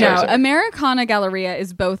 Yeah. Sorry, No, sorry. Americana Galleria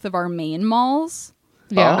is both of our main malls.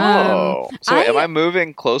 Yeah. Oh, so am I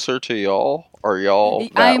moving closer to y'all, or y'all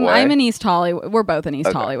that way? I'm in East Hollywood. We're both in East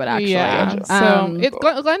Okay. Hollywood, actually. Yeah. Gotcha.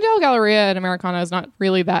 So Glendale Galleria and Americana is not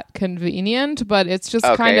really that convenient, but it's just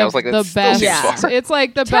Okay, kind I of was like, the that's still best. too Yeah. far. It's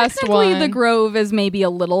like the best Technically, one. the Grove is maybe a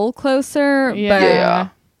little closer, Yeah.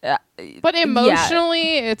 but But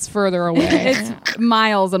emotionally, it's further away. it's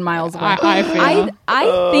miles and miles away. I feel.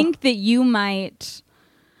 I think that you might.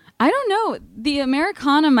 I don't know. The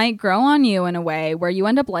Americana might grow on you in a way where you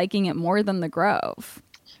end up liking it more than the Grove.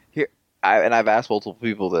 And I've asked multiple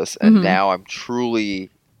people this, and Mhm. now I'm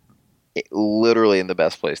truly, literally in the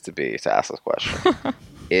best place to be to ask this question.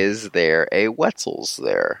 Is there a Wetzel's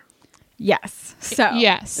there? Yes. So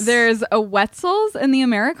Yes. there's a Wetzel's in the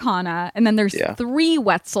Americana, and then there's Yeah. 3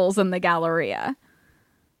 Wetzels in the Galleria.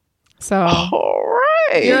 So All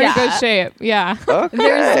right. you're in Yeah. good shape. Yeah. Okay.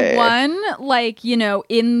 There's one, like,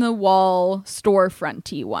 in the wall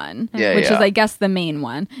storefronty one, Yeah, which yeah. is, I guess, the main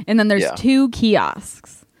one. And then there's Yeah. 2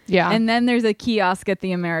 kiosks. Yeah. And then there's a kiosk at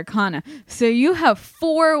the Americana. So you have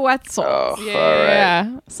 4 Wetzels. Oh, yeah. all right.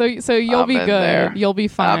 Yeah. So you'll I'm be in good. there. You'll be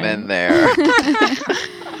fine. I'm in there.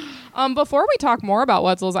 Before we talk more about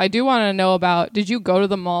Wetzel's, I do want to know about, did you go to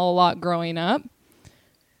the mall a lot growing up?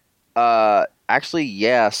 Actually,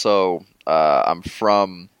 yeah. So I'm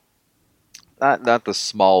from not the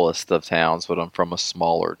smallest of towns, but I'm from a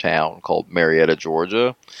smaller town called Marietta,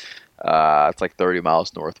 Georgia. It's like 30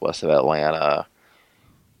 miles northwest of Atlanta.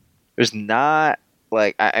 There's not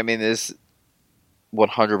like I mean this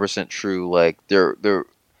 100% true. Like there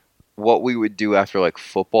what we would do after like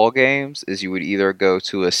football games is you would either go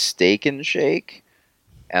to a Steak and Shake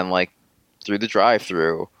and like through the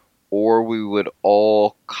drive-through, or we would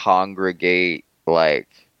all congregate like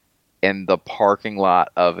in the parking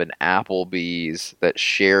lot of an Applebee's that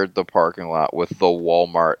shared the parking lot with the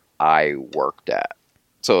Walmart I worked at.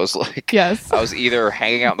 So it was like, Yes. I was either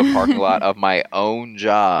hanging out in the parking lot of my own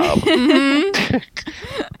job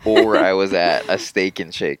or I was at a Steak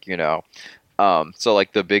and Shake, So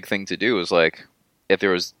like the big thing to do is like, if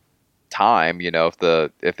there was time,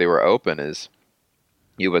 if they were open, is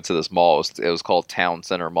you went to this mall. It was called Town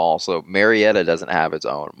Center Mall. So Marietta doesn't have its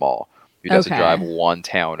own mall. You'd have to Okay. drive one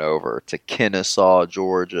town over to Kennesaw,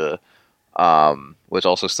 Georgia, which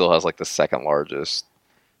also still has like the second largest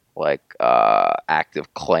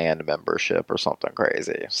active Klan membership or something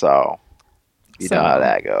crazy. So you know how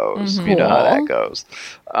that goes. Mhm. You know how that Cool. goes.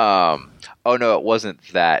 Oh no, it wasn't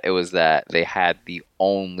that. It was that they had the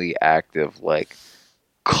only active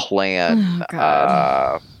Klan Oh,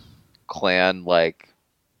 God. Klan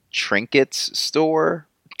trinkets store.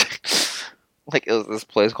 It was this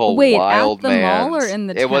place called Wait, Wild at the Man's. mall or in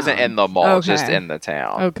the It wasn't town? in the mall, just Okay. in the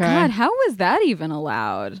town. Okay. God, how was that even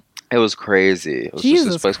allowed? It was crazy. It was just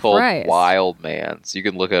Jesus this place Christ. called Wild Man's. You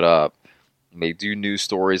can look it up. They do news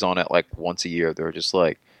stories on it once a year. They're just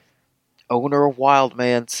like, owner of Wild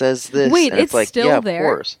Man says this. Wait, and it's like, still yeah, of there?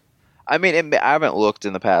 course. I mean, I haven't looked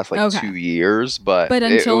in the past Okay. 2 years, but But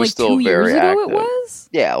it until was still 2 very years ago, active. it was?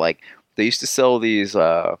 Yeah, they used to sell these.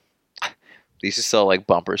 They used to sell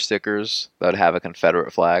bumper stickers that would have a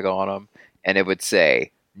Confederate flag on them, and it would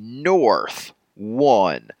say North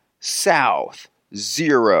 1, South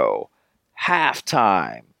 0,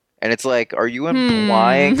 halftime. And it's like, are you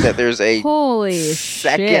implying that there's a Holy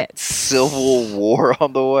second shit. civil war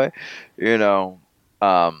on the way?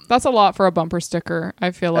 That's a lot for a bumper sticker,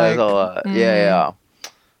 I feel like. That's a lot. Yeah.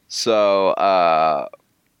 So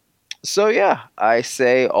yeah, I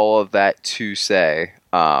say all of that to say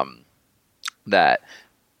that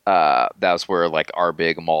that's where our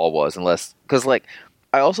big mall was, because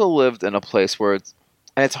I also lived in a place where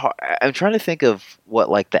and it's hard. I'm trying to think of what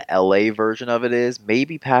like the LA version of it is.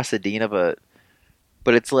 Maybe Pasadena, but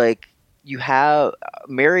it's like you have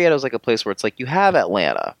Marietta's like a place where it's like you have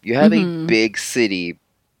Atlanta, you have a big city,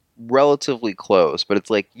 relatively close, but it's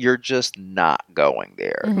like you're just not going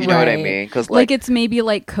there. You know what I mean? Because like it's maybe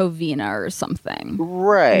like Covina or something,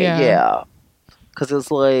 right? Yeah. Because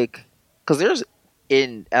it's like there's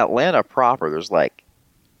in Atlanta proper, there's like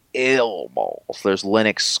ill malls. There's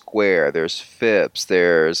Lenox Square. There's Phipps.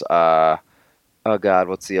 There's oh god,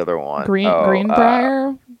 what's the other one?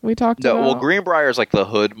 Greenbrier. We talked about. Well, Greenbrier is like the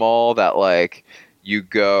hood mall that like you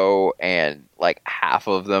go and like half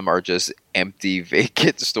of them are just empty,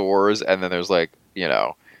 vacant stores, and then there's like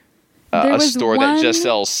a store that just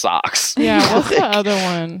sells socks. Yeah, what's the other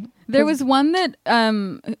one? There was one that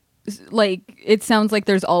like it sounds like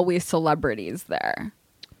there's always celebrities there.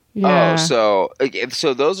 Yeah. Oh,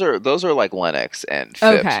 so those are like Lenox and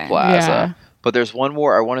Phipps Plaza. Yeah. But there's one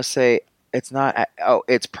more. I want to say it's not.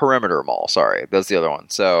 It's Perimeter Mall. Sorry, that's the other one.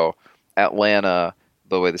 So Atlanta,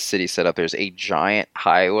 the way the city's set up, there's a giant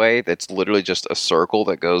highway that's literally just a circle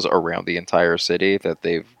that goes around the entire city that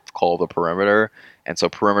they've called the perimeter. And so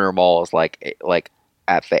Perimeter Mall is like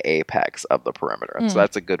at the apex of the perimeter. And so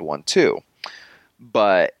that's a good one too.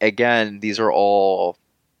 But again, these are all,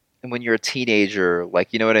 and when you're a teenager,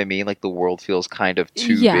 like, you know what I mean? Like the world feels kind of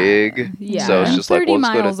too big. Yeah. So it's just like, 30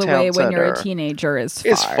 let's go to miles town away when center. you're a teenager is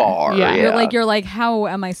far. It's far. Yeah. You're like, how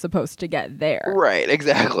am I supposed to get there? Right,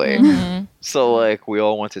 exactly. So like we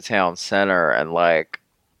all went to town center, and like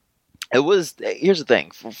it was, here's the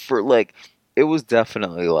thing, for like it was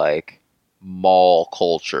definitely like mall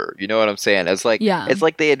culture. You know what I'm saying? It's like it's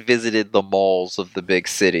like they had visited the malls of the big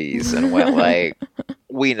cities and went like,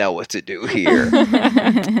 we know what to do here.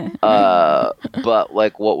 But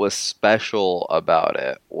like what was special about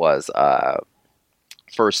it was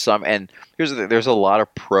for some, and here's the thing, there's a lot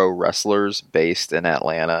of pro wrestlers based in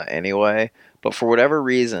Atlanta anyway, but for whatever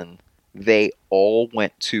reason they all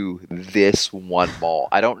went to this one mall.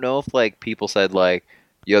 I don't know if like people said like,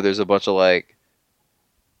 yo, there's a bunch of like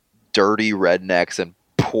dirty rednecks and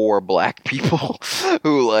poor black people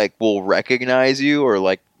who like will recognize you, or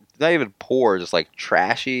like not even poor, just like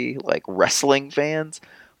trashy like wrestling fans.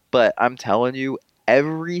 But I'm telling you,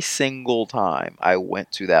 every single time I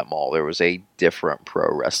went to that mall, there was a different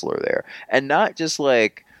pro wrestler there, and not just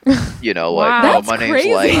like like wow, oh, my name's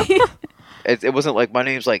like it wasn't like my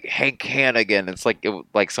name's like Hank Hannigan. It's like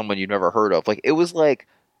like someone you never heard of. Like it was like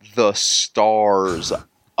the stars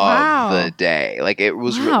of the day. Like it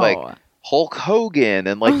was like Hulk Hogan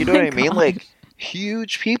and like, you know what I mean? God. Like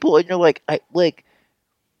huge people. And you're like,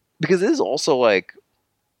 because this is also like,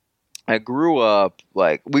 I grew up,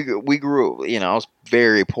 like we grew, I was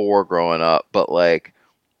very poor growing up, but like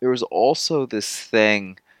there was also this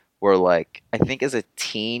thing where like, I think as a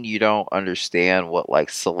teen, you don't understand what like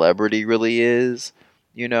celebrity really is.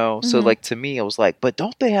 So like to me I was like, but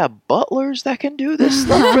don't they have butlers that can do this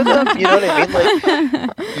stuff for them? You know what I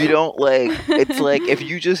mean? Like you don't like, it's like if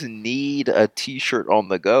you just need a t-shirt on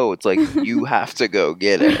the go, it's like you have to go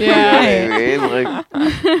get it. Yeah. You know what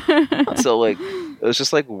I mean? Like, so like it was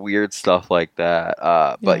just like weird stuff like that.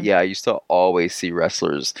 But yeah, I used to always see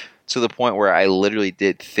wrestlers to the point where I literally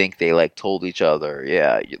did think they like told each other,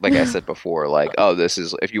 like I said before, like, oh, this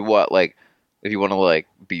is, if you want to like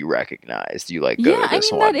be recognized, you like go to this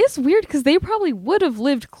one. That is weird because they probably would have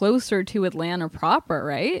lived closer to Atlanta proper,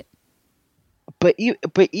 right? But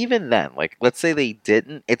even then, like let's say they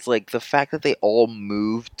didn't, it's like the fact that they all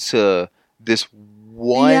moved to this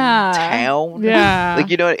one town. Yeah. Like,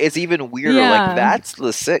 it's even weirder. Yeah. Like that's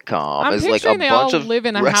the sitcom. I'm is like picturing a they bunch all of live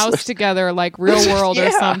in a wrestlers. house together, like Real World or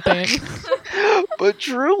something. But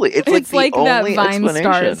truly, It's like like that only Vine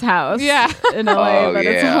explanation. Star's house. Yeah. In LA, Oh, but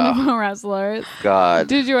it's yeah. all about wrestlers. God.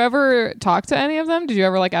 Did you ever talk to any of them? Did you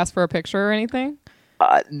ever like ask for a picture or anything?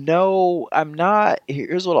 No, I'm not.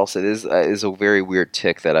 Here's what I'll say. This is a very weird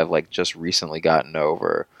tick that I've like just recently gotten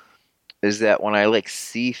over. Is that when I like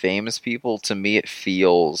see famous people, to me it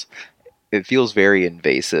feels very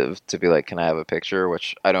invasive to be like, can I have a picture?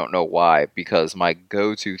 Which I don't know why, because my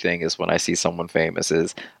go-to thing is when I see someone famous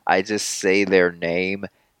is I just say their name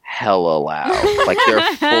hella loud, like their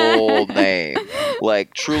full name.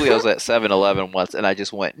 Like truly, I was at 7-Eleven once and I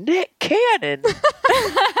just went, Nick Cannon.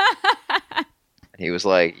 He was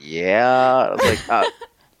like, yeah. I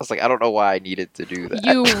was like, I don't know why I needed to do that.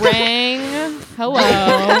 You rang. Hello.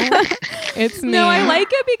 It's me. No, I like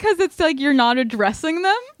it because it's like you're not addressing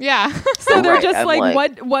them. Yeah. So they're Right, just and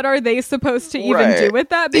like, what are they supposed to even do with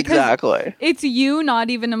that? Because exactly. it's you not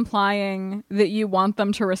even implying that you want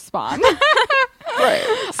them to respond.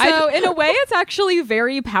 Right. So in a way, it's actually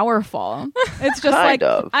very powerful. It's just Kind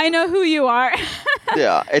of. I know who you are.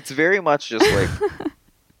 Yeah, it's very much just like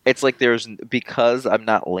it's like because I'm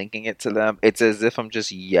not linking it to them. It's as if I'm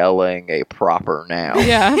just yelling a proper noun.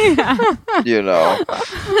 Yeah. You know.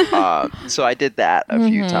 So I did that a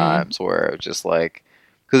few times where it was just like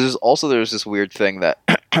because there's this weird thing that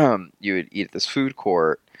you would eat at this food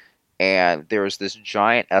court, and there was this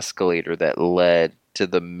giant escalator that led to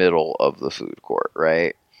the middle of the food court,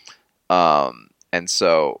 right? And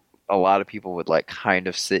so a lot of people would like kind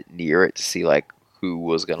of sit near it to see like who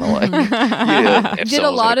was gonna like. If Did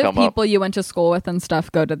a lot of people you went to school with and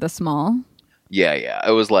stuff go to this mall? Yeah.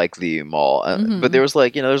 It was like the mall, but there was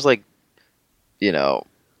like there's like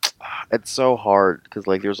it's so hard because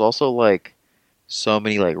like there's also like so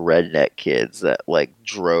many like redneck kids that like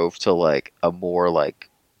drove to like a more like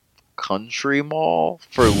country mall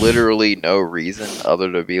for literally no reason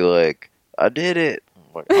other to be like, I did it.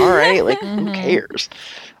 I'm like, all right, like who cares?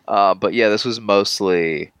 But yeah, this was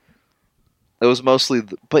mostly.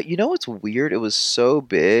 But you know what's weird? It was so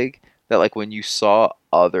big that like when you saw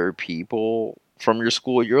other people from your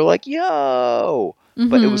school, you're like, yo.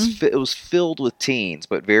 But it was filled with teens,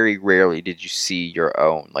 but very rarely did you see your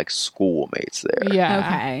own like schoolmates there. Yeah.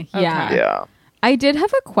 Okay. Yeah. Yeah. I did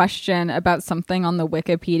have a question about something on the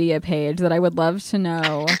Wikipedia page that I would love to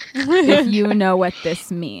know if you know what this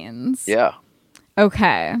means. Yeah.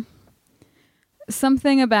 Okay.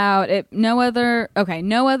 Something about it. No other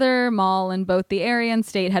mall in both the area and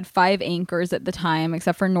state had 5 anchors at the time,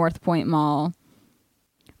 except for North Point Mall,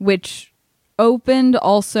 which opened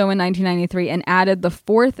also in 1993 and added the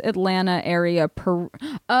 4th Atlanta area.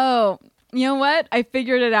 Oh, you know what? I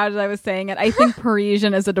figured it out as I was saying it. I think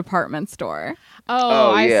Parisian is a department store.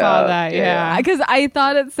 Oh, I saw that. Yeah. Because I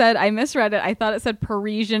thought it said, I misread it. I thought it said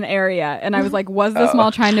Parisian area. And I was like, was this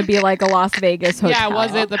mall trying to be like a Las Vegas hotel? Yeah,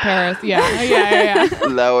 was it the Paris? Yeah.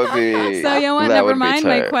 That would be. So, you know what? Never mind.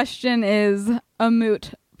 My question is a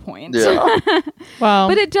moot point. Yeah. Well,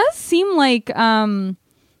 but it does seem like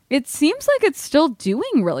it seems like it's still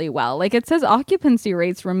doing really well. Like it says occupancy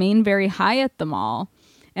rates remain very high at the mall,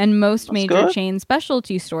 and most major chain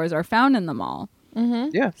specialty stores are found in the mall.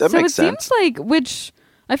 Yeah, that makes sense. So it seems like, which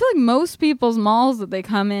I feel like most people's malls that they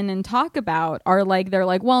come in and talk about are like, they're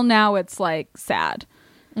like, well, now it's like sad.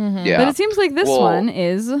 Yeah. But it seems like this one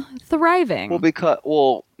is thriving.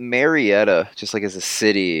 Well, Marietta, just like as a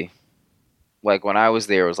city, like when I was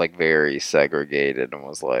there, it was like very segregated and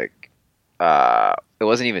was like, it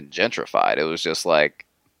wasn't even gentrified. It was just like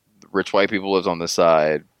rich white people lived on this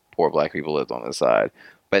side, poor black people lived on this side.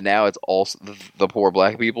 But now it's also the poor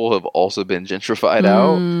black people have also been gentrified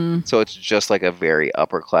out. So it's just like a very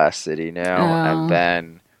upper class city now. And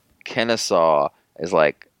then Kennesaw is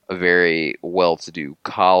like a very well-to-do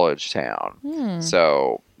college town.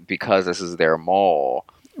 So because this is their mall,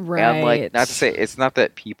 right. And like, not to say, it's not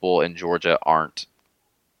that people in Georgia aren't,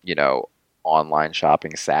 online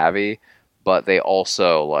shopping savvy, but they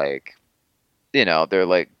also like, they're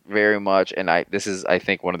like very much, and I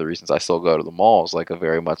think one of the reasons I still go to the malls, like a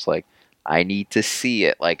very much like, I need to see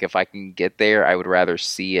it. Like if I can get there, I would rather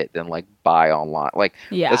see it than like buy online. Like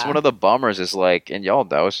that's one of the bummers is like, and y'all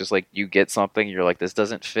know, it's just like you get something, you're like, this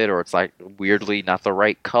doesn't fit, or it's like weirdly not the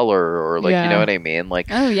right color, or like, you know what I mean? Like,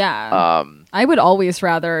 oh yeah. I would always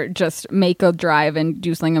rather just make a drive and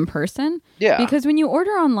do something in person. Yeah. Because when you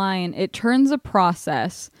order online, it turns a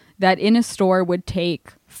process that in a store would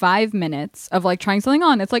take 5 minutes of like trying something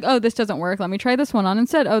on. It's like, oh, this doesn't work. Let me try this one on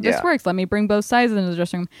instead. Oh, this works. Let me bring both sizes into the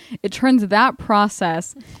dressing room. It turns that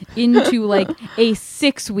process into like a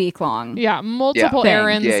 6-week long. Yeah, multiple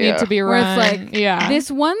errands need to be run. Where it's like,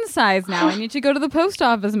 this one size now, I need to go to the post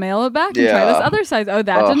office, mail it back, and try this other size. Oh,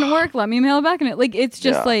 that didn't work. Let me mail it back. And it's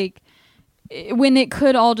just like, when it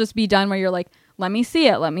could all just be done where you're like, let me see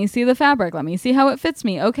it. Let me see the fabric. Let me see how it fits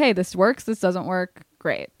me. Okay, this works. This doesn't work.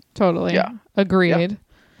 Great. Totally. Yeah. Agreed. Yeah.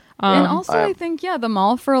 And also, I think, the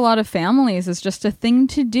mall for a lot of families is just a thing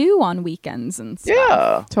to do on weekends and stuff.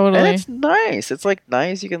 Yeah, totally. And it's nice. It's like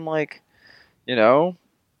nice. You can like,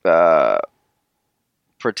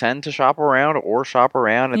 pretend to shop around or shop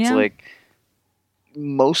around. It's like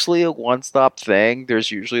mostly a one-stop thing.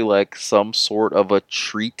 There's usually like some sort of a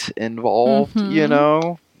treat involved,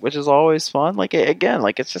 which is always fun. Like again,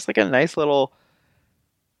 like it's just like a nice little.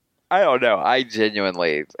 I don't know. I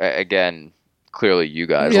genuinely, again, clearly you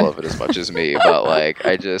guys love it as much as me, but like,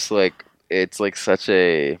 I just like, it's like such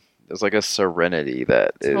a, There's like a serenity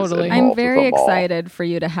that is Totally. involved I'm very with the mall. excited for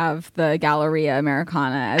you to have the Galleria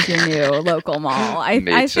Americana as your new local mall. I Me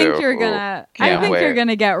think too. you're gonna. Can't I think wait. you're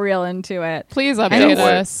gonna get real into it. Please Can't update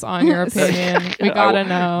wait. us on your opinion. We gotta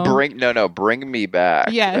know. Bring me back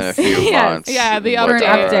Yes. in a few Yes. months. Yeah, the Like, For an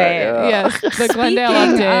update. update. Yes, the Glendale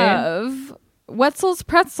Speaking update. of Wetzel's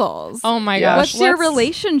Pretzels. Oh my Yeah. gosh. What's your let's-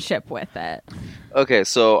 relationship with it? Okay,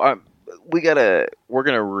 so we're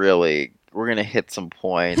gonna hit some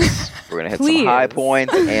points. We're gonna hit some Please. high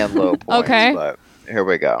points and low points. Okay. But here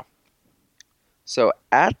we go. So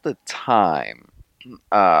at the time,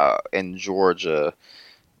 in Georgia,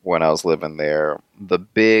 when I was living there, the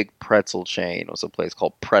big pretzel chain was a place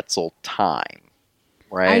called Pretzel Time.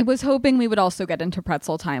 Right? I was hoping we would also get into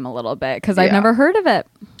Pretzel Time a little bit because I've Yeah. never heard of it.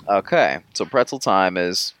 Okay, so Pretzel Time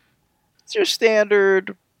it's your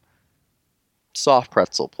standard soft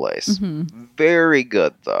pretzel place. Mm-hmm. Very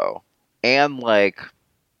good though, and like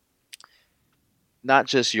not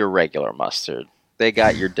just your regular mustard. They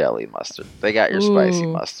got your deli mustard. They got your spicy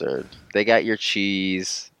Ooh. mustard. They got your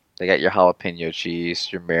cheese. They got your jalapeno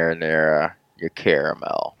cheese, your marinara, your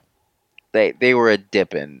caramel. They were a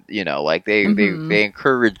dipping, like they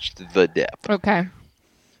encouraged the dip. Okay.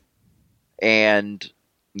 And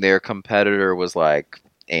their competitor was like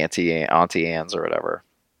Auntie Anne's or whatever.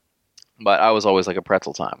 But I was always like a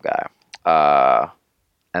Pretzel Time guy.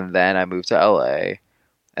 And then I moved to LA,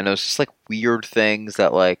 and it was just like weird things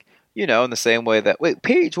that like, in the same way that, wait,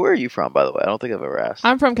 Paige, where are you from, by the way? I don't think I've ever asked.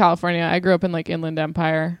 I'm from California. I grew up in like Inland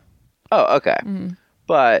Empire. Oh, okay. Mhm.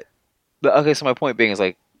 But okay, so my point being is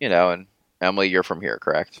like, and Emily, you're from here,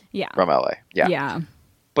 correct? Yeah. From LA. Yeah. Yeah.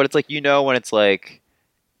 But it's like, when it's like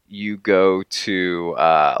you go to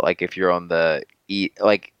like if you're on the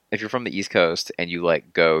if you're from the East Coast and you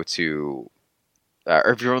like go to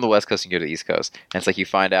or if you're from the West Coast and you go to the East Coast, and it's like you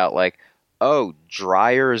find out like, oh,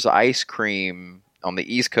 Dreyer's ice cream on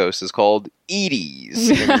the East Coast is called Edie's.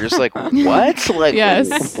 And you're just like, what? Like,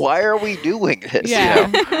 Yes. why are we doing this?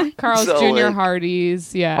 Yeah. Carl's So, Jr. like,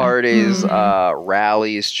 Hardee's. Yeah. Parties, Mhm.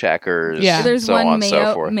 Rallies, Checkers, Yeah. There's so one on and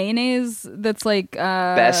so forth. mayonnaise that's like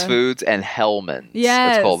Best Foods and Hellman's.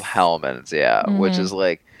 Yes. It's called Hellman's, yeah. Which Mhm. is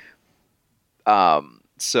like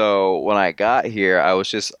so when I got here, I was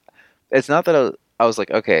just it's not that I was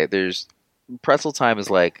like, okay, there's Pretzel Time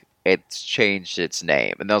is like it's changed its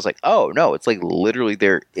name. And I was like, oh no, it's like literally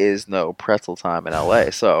there is no Pretzel Time in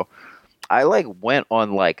LA. So I like went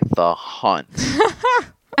on like the hunt.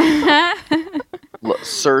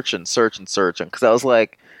 Searching because I was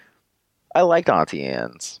like, I liked Auntie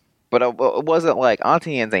Anne's, but it wasn't like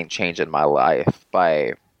Auntie Anne's ain't changing my life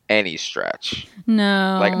by any stretch.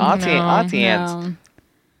 No. Like Auntie no.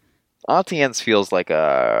 Anne's feels like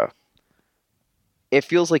it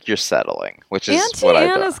feels like you're settling, which is Auntie what I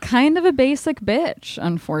Anne do. is kind of a basic bitch,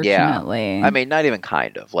 unfortunately. I mean, not even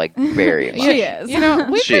kind of, like very much. She is.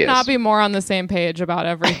 We She could is. not be more on the same page about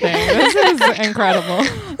everything. This is incredible.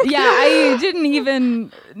 Yeah, I didn't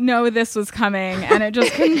even know this was coming, and it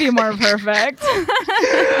just couldn't be more perfect.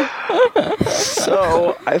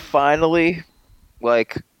 So I finally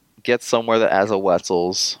like get somewhere that has a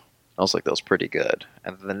Wetzel's. I was like, that was pretty good.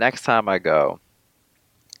 And the next time I go,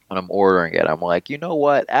 when I'm ordering it, I'm like, you know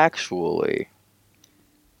what? Actually,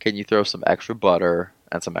 can you throw some extra butter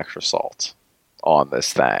and some extra salt on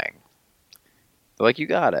this thing? They're like, you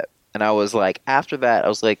got it. And I was like, after that, I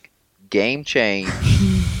was like, game change.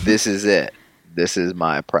 This is it. This is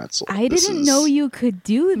my pretzel. I didn't know you could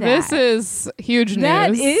do that. This is huge news.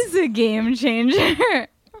 That is a game changer.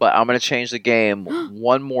 But I'm going to change the game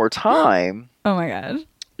one more time Oh my god.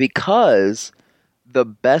 because the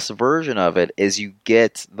best version of it is you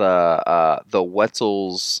get the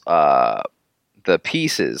Wetzel's the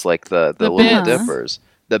pieces, like the little bits. dippers.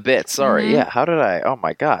 The bits, sorry. Mhm. Yeah, how did I? Oh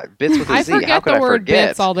my god. Bits with a I Z. How forget could the I word forget?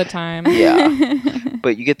 bits all the time. Yeah.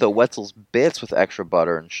 But you get the Wetzel's bits with extra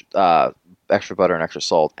butter and extra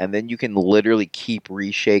salt, and then you can literally keep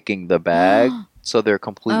reshaking the bag so they're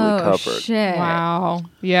completely Oh covered. shit. Wow.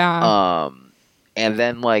 Yeah. And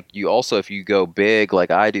then like you also, if you go big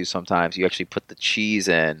like I do sometimes, you actually put the cheese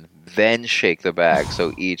in, then shake the bag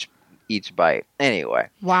so each bite. Anyway,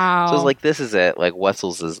 Wow. so it's like this is it. Like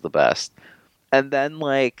Wetzel's is the best. And then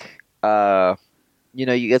like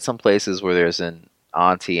you get some places where there's an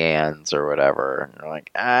Auntie Anne's or whatever, and you're like,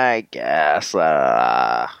 I guess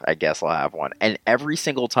I'll have one. And every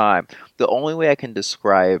single time, the only way I can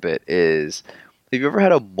describe it is Have you ever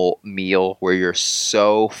had a meal where you're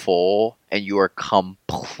so full and you are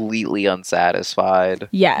completely unsatisfied?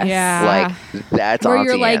 Yes. Yeah. Like, that's where Auntie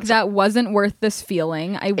you're like, Anne's. that wasn't worth this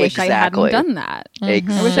feeling. I wish I hadn't Exactly. done that.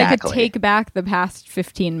 Exactly. I wish I could take back the past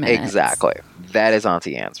 15 minutes. Exactly. That is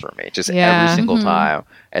Auntie Anne's for me. Just Yeah. every single time.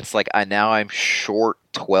 It's like I'm short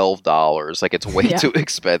 $12. Like, it's way Yeah. too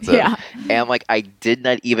expensive. Yeah. And like, I did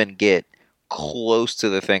not even get close to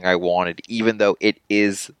the thing I wanted, even though it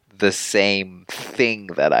is the same thing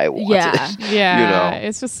that I wanted. Yeah. Yeah. You know?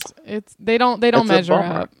 It's just they don't It's a measure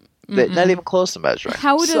bummer. up. Not even close to measuring.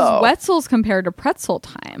 How does Wetzel's compare to Pretzel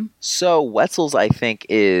time? So Wetzel's, I think,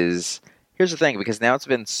 is... Here's the thing, because now it's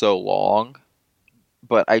been so long,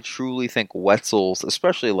 but I truly think Wetzel's,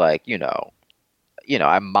 especially like,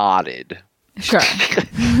 I modded. Sure.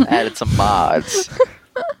 Added some mods.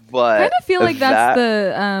 But I kind of feel like that's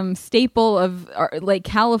the staple of like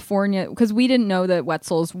California, because we didn't know that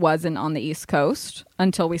Wetzel's wasn't on the East Coast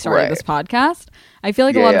until we started this podcast. I feel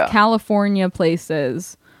like a lot of California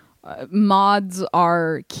places, mods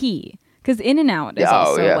are key. Because In-N-Out is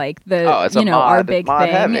also like the our big thing,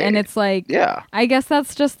 heavy. and it's like I guess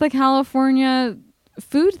that's just the California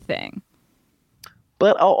food thing.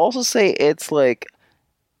 But I'll also say it's like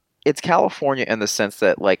it's California in the sense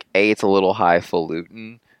that like it's a little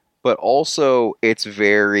highfalutin, but also it's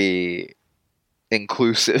very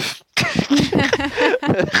inclusive.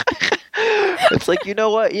 It's like, you know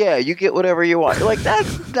what? Yeah, you get whatever you want. You're like,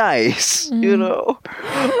 that's nice, Yeah.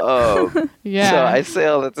 So I say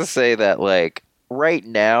all that to say that, like, right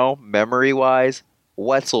now, memory-wise,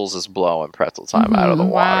 Wetzel's is blowing Pretzel Time out of the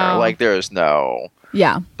water. Wow. Like, there's no...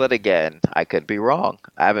 Yeah. But again, I could be wrong.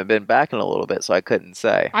 I haven't been back in a little bit, so I couldn't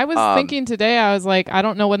say. I was thinking today, I was like, I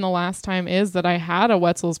don't know when the last time is that I had a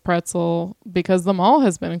Wetzel's pretzel because the mall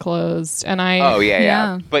has been closed. And Oh, yeah.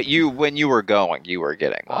 Yeah. But when you were going, you were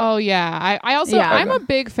getting one. Oh, yeah. I also, I'm a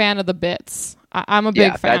big fan of the bits. I'm a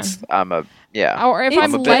big fan. Or if It's I'm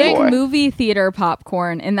like boy. movie theater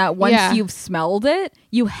popcorn in that once Yeah. you've smelled it,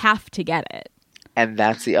 you have to get it. And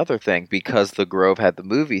that's the other thing, because the Grove had the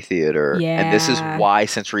movie theater. And this is Yeah. why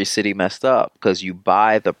Century City messed up, because you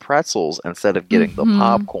buy the pretzels instead of getting the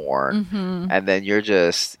popcorn. And then you're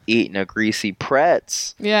just eating a greasy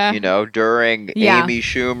Pretz, Yeah. during Yeah. Amy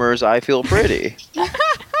Schumer's I Feel Pretty.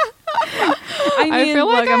 I mean, feel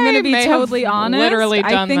like look, I'm I going to be may have totally honest. literally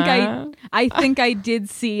done I think that. I think I did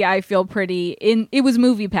see I Feel Pretty it was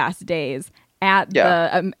Movie Pass days at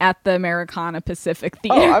the Americana Pacific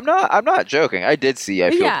Theater. Oh, I'm not joking. I did see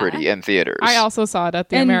I Feel Yeah. Pretty in theaters. I also saw it at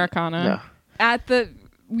the And- Americana. At the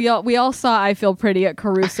we all saw I Feel Pretty at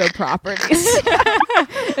Caruso Properties. Is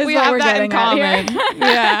We what have we're that in getting at common. here.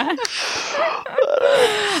 Yeah.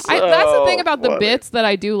 That's the thing about the funny. bits that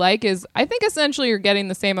I do like is I think essentially you're getting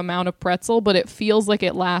the same amount of pretzel, but it feels like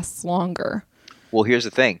it lasts longer. Well, here's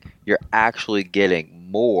the thing. You're actually getting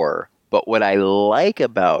more. But what I like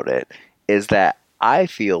about it is that I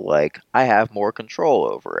feel like I have more control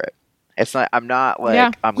over it. I'm not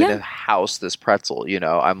like, I'm going to house this pretzel,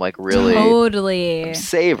 I'm like really Totally.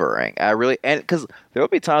 savoring. And because there will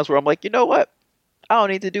be times where I'm like, you know what? I don't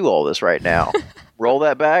need to do all this right now. Roll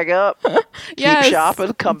that bag up, Yes. keep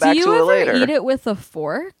shopping, come back Do to you it ever later. eat it with a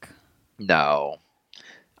fork? No.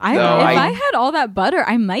 If No, I had all that butter,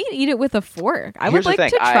 I might eat it with a fork. I would Here's the like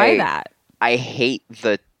thing, to try that. I hate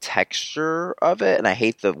the texture of it, and I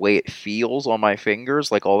hate the way it feels on my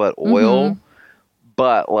fingers, like all that oil.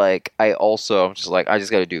 But like, I'm just like, I just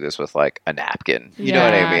got to do this with like a napkin. You know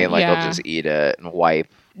what I mean? Like, I'll just eat it and wipe.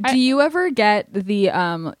 Do you ever get the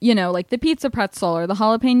like the pizza pretzel or the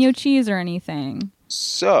jalapeno cheese or anything?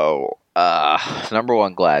 So, number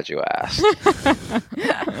one, glad you asked.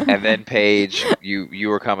 And then Paige, you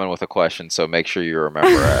were coming with a question, so make sure you remember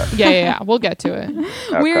it. Yeah. We'll get to it.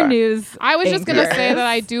 Okay. Weird news. I was just going to anchors. say that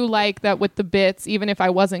I do like that with the bits, even if I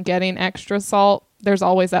wasn't getting extra salt, there's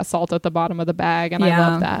always that salt at the bottom of the bag, and I Yeah.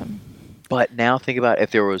 love that. But now think about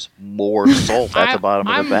if there was more salt at the bottom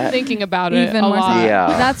of the bag. I'm thinking about it Even a more lot. so. Yeah.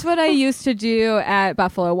 That's what I used to do at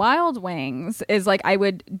Buffalo Wild Wings. Is like I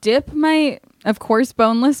would dip my, of course,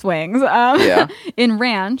 boneless wings in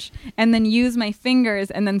ranch, and then use my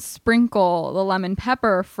fingers and then sprinkle the lemon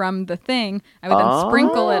pepper from the thing. I would then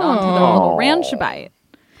sprinkle it onto the little ranch bite.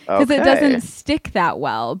 Because it doesn't stick that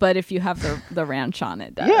well, but if you have the ranch on,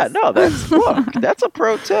 it does. Yeah, no, that's a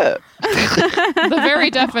pro tip. The very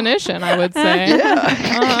definition, I would say.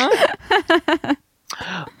 Yeah.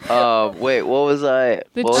 Uh-huh. Wait, what was I?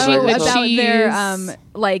 The What was cheese- I Oh, the saying? about cheese. their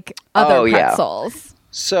like other Oh, yeah. pretzels.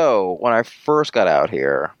 So when I first got out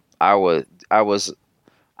here, I was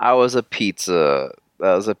a pizza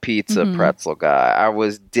pizza pretzel guy. I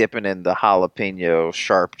was dipping in the jalapeno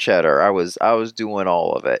sharp cheddar. I was doing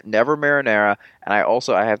all of it. Never marinara. And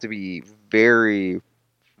I have to be very,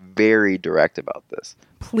 very direct about this.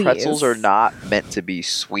 Please. Pretzels are not meant to be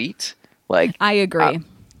sweet. Like, I agree.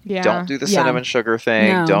 Yeah. Don't do the cinnamon sugar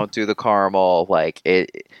thing. No. Don't do the caramel. Like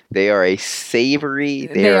they are a savory.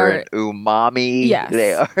 They are an umami. Yes.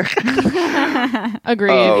 They are.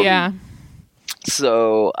 Agreed. Yeah.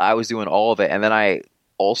 So I was doing all of it, and then I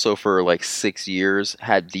also for like 6 years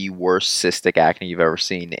had the worst cystic acne you've ever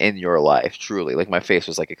seen in your life. Truly, like my face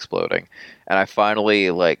was like exploding, and I finally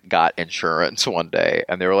like got insurance one day,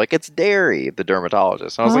 and they were like, "It's dairy." The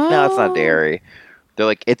dermatologist. And I was like, "No, it's not dairy." They're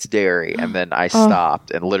like, "It's dairy," and then I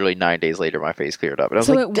stopped, and literally 9 days later, my face cleared up. And I was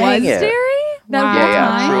so like, it "Dang was it. dairy? That Wow. whole Yeah,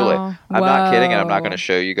 time? truly. I'm not kidding, and I'm not Whoa. going to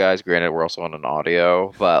show you guys. Granted, we're also on an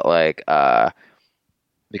audio, but like,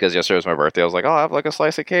 because yesterday was my birthday, I was like, "Oh, I'll have like a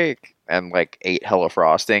slice of cake," and like ate hella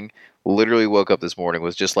frosting. Literally woke up this morning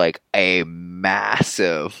with just like a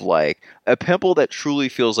massive, like a pimple that truly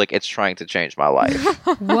feels like it's trying to change my life.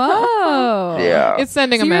 Whoa. Yeah. It's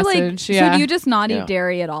sending So a you're message. like, Yeah. so do you just not Yeah. eat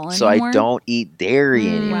dairy at all anymore? So I don't eat dairy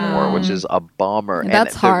anymore, Wow. which is a bummer.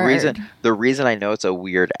 That's and hard. The reason I know it's a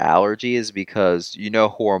weird allergy is because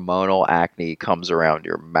hormonal acne comes around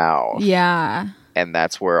your mouth. Yeah. And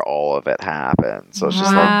that's where all of it happens. So it's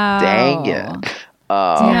just Wow. like, dang it.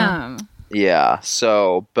 Damn. Yeah.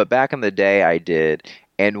 So, but back in the day, I did,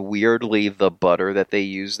 and weirdly, the butter that they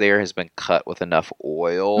use there has been cut with enough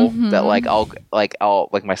oil that I'll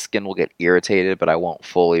my skin will get irritated, but I won't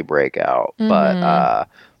fully break out. But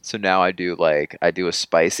so now I do a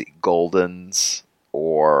spicy Golden's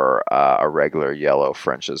or a regular yellow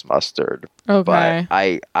French's mustard. Okay.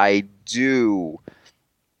 But I do.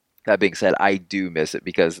 That being said, I do miss it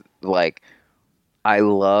because like I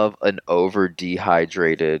love an over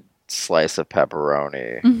dehydrated slice of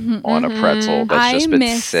pepperoni on a pretzel that's just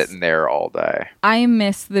been sitting there all day. I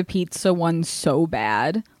miss the pizza one so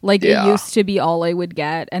bad. Like it used to be all I would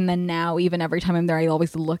get, and then now even every time I'm there, I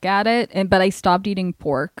always look at it. But I stopped eating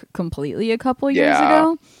pork completely a couple years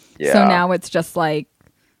ago. Yeah. So now it's just like,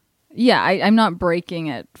 I'm not breaking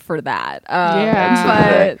it for that.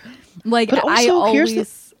 Yeah. But like But I also, here's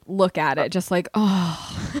always look at it just like,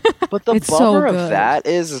 But the It's so bummer of good. that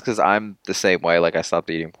is because I'm the same way. Like I stopped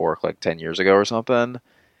eating pork like 10 years ago or something,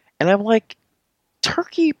 and I'm like,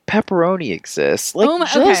 turkey pepperoni exists. Like,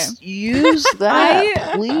 just use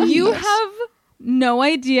that, please. You have no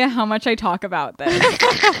idea how much I talk about this.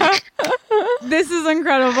 This is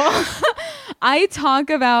incredible. I talk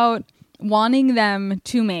about wanting them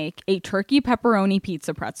to make a turkey pepperoni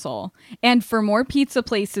pizza pretzel, and for more pizza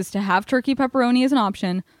places to have turkey pepperoni as an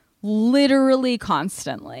option, literally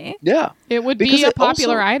constantly. Yeah, It would Because be a it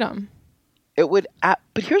popular also- item. it would.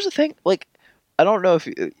 But here's the thing, like. I don't know if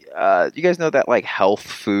you guys know that like health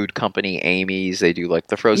food company Amy's. They do like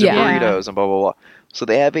the frozen Yeah. burritos and blah blah blah. So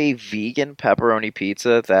they have a vegan pepperoni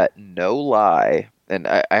pizza that, no lie, and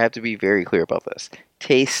I have to be very clear about this,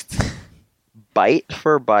 tastes bite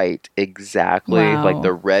for bite exactly Wow. like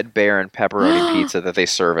the Red Baron pepperoni pizza that they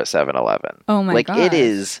serve at 7-Eleven. Oh my like gosh. it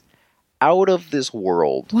is out of this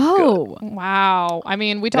world. Good. Whoa. Wow. I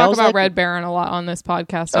mean, we I talk was about like- Red Baron a lot on this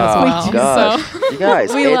podcast as Oh well. gosh, So you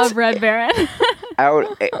guys, We it's love Red Baron.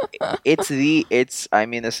 I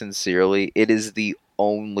mean this sincerely, it is the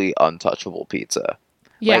only untouchable pizza.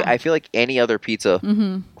 yeah. Like, I feel like any other pizza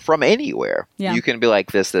from anywhere, Yeah. you can be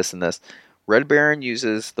like this, and this. Red Baron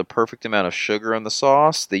uses the perfect amount of sugar in the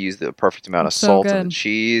sauce. They use the perfect amount of So salt in good. the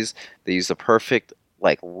cheese. They use the perfect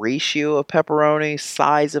like ratio of pepperoni,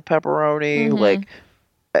 size of pepperoni. Like,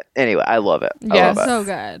 anyway, I love it. I Yes. love it. So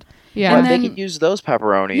good. yeah. And But then- they can use those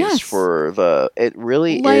pepperonis Yes. for the. It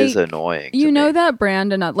really Like, is annoying. You to know me. that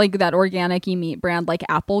brand, and like that organic meat brand, like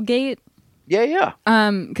Applegate. Yeah.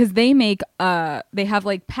 Because they make they have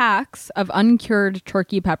like packs of uncured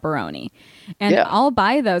turkey pepperoni, and Yeah. I'll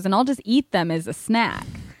buy those and I'll just eat them as a snack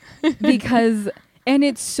because. And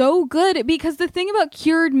it's so good because the thing about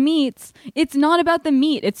cured meats, it's not about the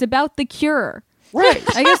meat, it's about the cure. Right.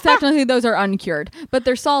 I guess technically those are uncured, but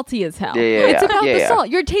they're salty as hell. Yeah, It's about the yeah. salt.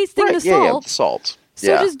 You're tasting Right, the yeah, salt. the salt.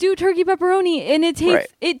 So yeah. just do turkey pepperoni, and it tastes Right.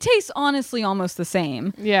 it tastes honestly almost the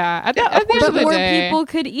same. Yeah. At the, Yeah, at of the end course of But the more day, people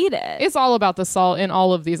could eat it. it's all about the salt in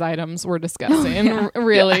all of these items we're discussing.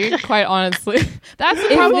 Really, quite honestly. That's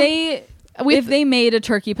the if problem. if they made a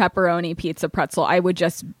turkey pepperoni pizza pretzel, I would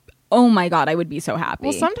just, oh my god, I would be so happy.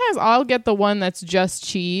 Well, sometimes I'll get the one that's just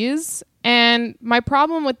cheese. And my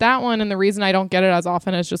problem with that one, and the reason I don't get it as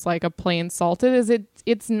often as just like a plain salted, is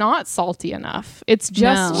it's not salty enough. It's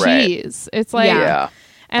just No. Right. cheese. It's like, Yeah. Yeah.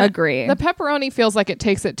 And Agree. The pepperoni feels like it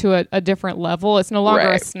takes it to a different level. It's no longer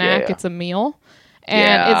a Right. snack; Yeah. it's a meal,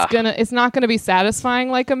 and it's not gonna be satisfying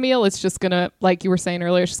like a meal. It's just gonna, like you were saying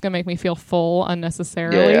earlier, it's just gonna make me feel full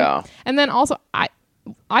unnecessarily. Yeah. And then also,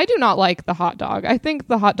 I do not like the hot dog. I think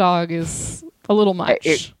the hot dog is a little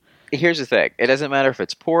much. Here's the thing. It doesn't matter if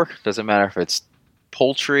it's pork. Doesn't matter if it's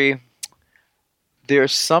poultry.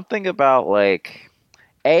 There's something about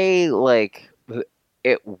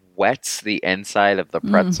it wets the inside of the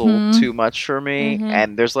pretzel too much for me.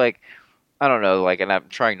 And there's I don't know, and I'm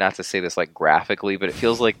trying not to say this graphically, but it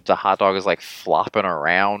feels like the hot dog is flopping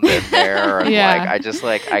around in there. And Yeah. I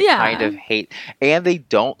kind of hate, and they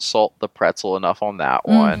don't salt the pretzel enough on that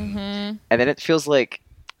one. And then it feels like,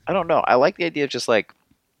 I don't know, I like the idea of just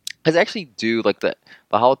because I actually do the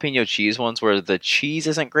jalapeno cheese ones where the cheese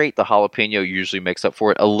isn't great. The jalapeno usually makes up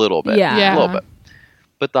for it a little bit. Yeah. A little bit.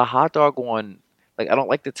 But the hot dog one, I don't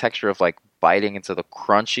like the texture of biting into the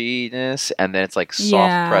crunchiness, and then it's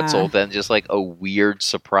soft pretzel, then just a weird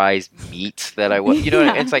surprise meat that I want. You know what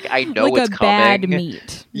I mean? It's I know it's a coming. bad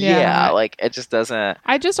meat. Yeah, it just doesn't.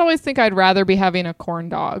 I just always think I'd rather be having a corn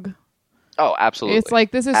dog. Oh, absolutely.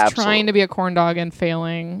 It's this is trying to be a corn dog and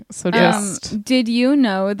failing. So just did you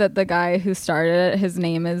know that the guy who started it, his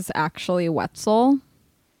name is actually Wetzel?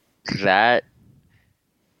 That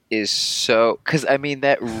is so, because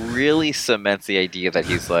that really cements the idea that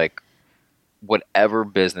he's whatever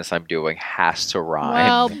business I'm doing has to rhyme.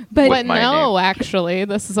 Well, with but my no, name. actually,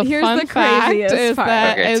 this is a Here's fun the fact. craziest Is part.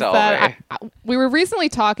 that, Okay, is tell that me. we were recently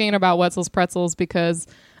talking about Wetzel's Pretzels because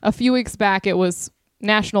a few weeks back it was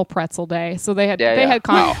National Pretzel Day, so they had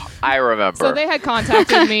I remember. So they had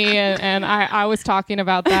contacted me, and I was talking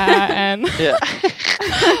about that. And Yeah.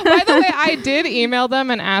 by the way, I did email them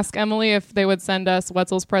and ask Emily if they would send us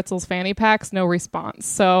Wetzel's Pretzels fanny packs. No response.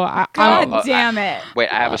 So God damn it. Wait,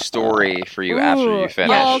 I have a story for you after you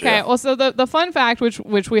finish. Oh, okay. Well, so the fun fact,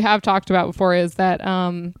 which we have talked about before, is that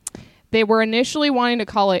they were initially wanting to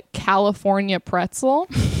call it California Pretzel.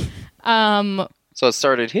 So it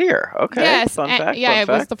started here. Okay. Yes. Fun fact. Yeah,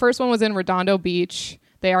 fun was the first one was in Redondo Beach.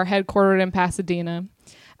 They are headquartered in Pasadena.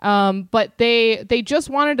 But they just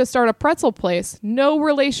wanted to start a pretzel place. No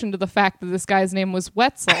relation to the fact that this guy's name was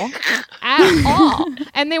Wetzel at all.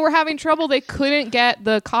 And they were having trouble. They couldn't get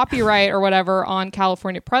the copyright or whatever on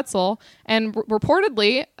California Pretzel. And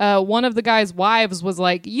reportedly, one of the guy's wives was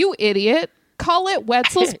like, "You idiot, call it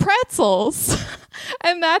Wetzel's Pretzels."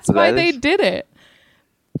 And that's why they did it.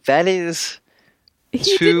 That is...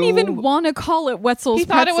 He didn't even want to call it Wetzel's He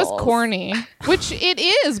thought Pretzels. it was corny, which it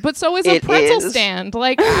is, but so is a pretzel stand.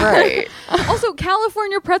 Right. Also,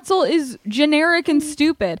 California Pretzel is generic and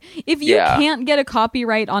stupid. If you can't get a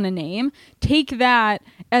copyright on a name, take that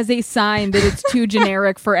as a sign that it's too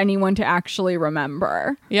generic for anyone to actually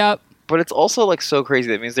remember. Yep. But it's also so crazy.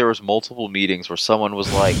 That means there was multiple meetings where someone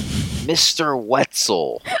was like, "Mr.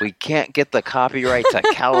 Wetzel, we can't get the copyright to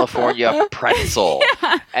California Pretzel."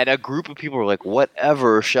 Yeah. And a group of people were like,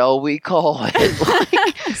 "Whatever shall we call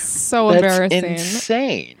it?" So that's embarrassing.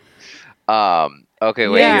 Insane. Okay,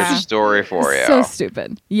 wait, here's a story for you. So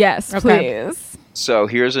stupid. Yes, please. So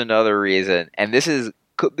here's another reason, and this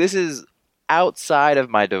is outside of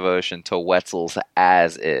my devotion to Wetzel's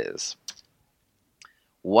as is.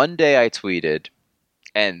 One day I tweeted,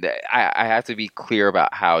 and I have to be clear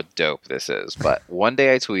about how dope this is, but one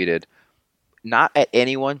day I tweeted, not at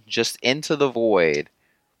anyone, just into the void,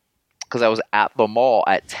 because I was at the mall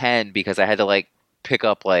at 10 because I had to pick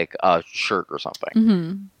up a shirt or something.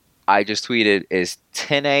 Mm-hmm. I just tweeted, "Is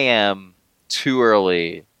 10 a.m. too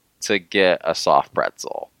early to get a soft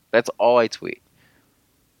pretzel?" That's all I tweet.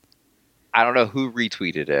 I don't know who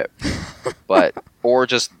retweeted it, but or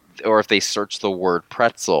if they search the word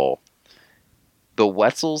pretzel, the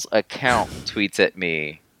Wetzel's account tweets at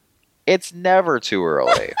me, "It's never too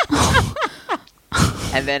early."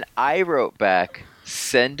 And then I wrote back,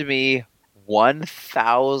 "Send me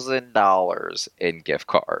 $1,000 in gift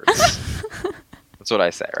cards." That's what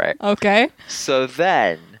I say, right? Okay. So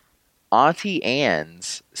then Auntie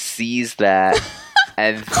Anne's sees that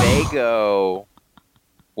and they go,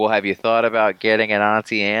 "Well, have you thought about getting an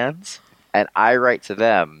Auntie Anne's?" And I write to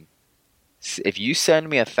them, "If you send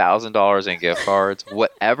me $1,000 in gift cards,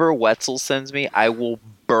 whatever Wetzel sends me, I will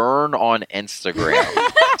burn on Instagram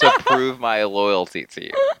to prove my loyalty to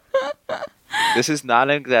you." This is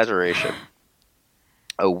not an exaggeration.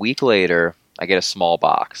 A week later, I get a small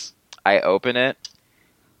box. I open it.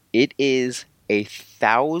 It is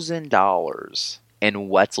 $1,000 in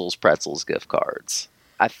Wetzel's Pretzels gift cards.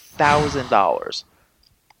 $1,000.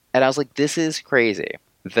 And I was like, this is crazy.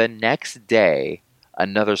 The next day,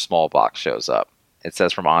 another small box shows up. It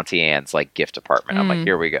says from Auntie Anne's like gift department. I'm like,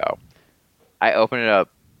 here we go. I open it up.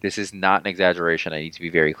 This is not an exaggeration. I need to be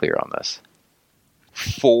very clear on this.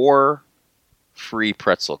 4 free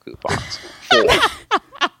pretzel coupons.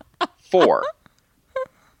 4.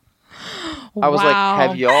 I was like,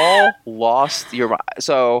 have y'all lost your mind?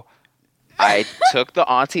 So I took the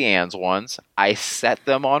Auntie Anne's ones. I set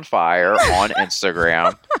them on fire on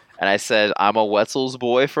Instagram. And I said, I'm a Wetzel's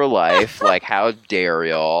boy for life. Like, how dare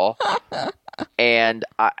y'all? And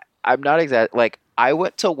I'm not exactly, like, I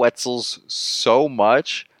went to Wetzel's so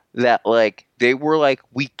much that, like, they were like,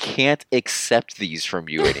 we can't accept these from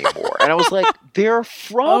you anymore. And I was like, they're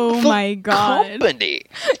from the company.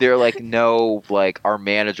 They're like, no, like, our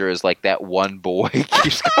manager is like, that one boy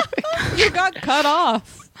keeps coming. You got cut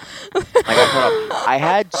off. I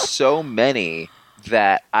had so many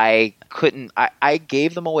that I couldn't, I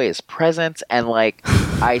gave them away as presents, and like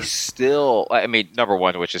I mean, number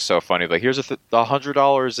one, which is so funny, like, here's the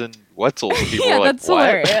 $100 in Wetzel's, and people yeah, were like, that's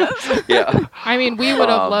what? hilarious. Yeah, I mean, we would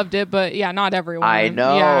have loved it, but yeah, not everyone. I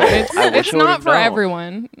know. Yeah, I wish it's I not would've for known.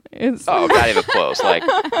 everyone. It's not even close. Like,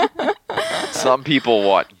 some people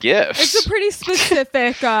want gifts. It's a pretty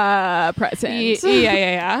specific present.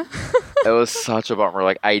 yeah. It was such a bummer.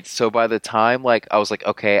 Like, so by the time, like, I was like,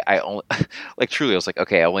 okay, I only, like, truly, I was like,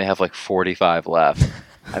 okay, I only have like 45 left.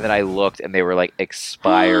 And then I looked, and they were like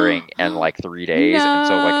expiring in like 3 days. No. And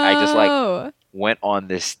so, like, I just like went on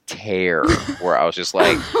this tear where I was just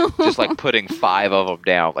like putting 5 of them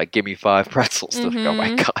down. Like, give me 5 pretzels. Like, oh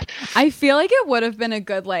my God. I feel like it would have been a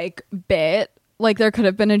good like bit. Like, there could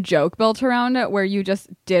have been a joke built around it where you just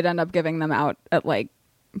did end up giving them out at like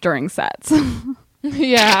during sets.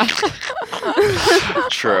 Yeah.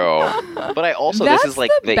 True. But I also, That's this is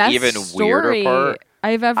like the best even story weirder part.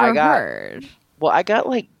 I've ever heard. Well, I got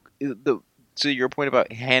like to your point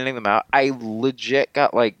about handing them out, I legit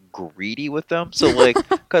got like greedy with them. So like,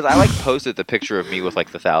 because I like posted the picture of me with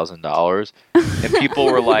like the $1,000, and people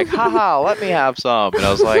were like, haha, let me have some. And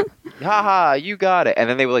I was like, haha, you got it. And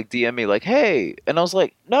then they would like DM me like, hey. And I was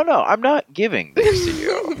like, no, I'm not giving this to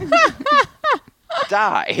you.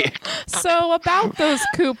 Die. So about those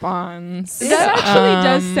coupons. That actually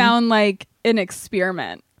does sound like an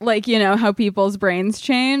experiment. Like, you know, how people's brains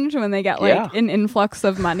change when they get like an influx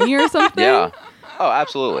of money or something. Yeah. Oh,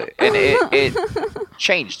 absolutely. And it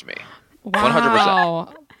changed me. Wow.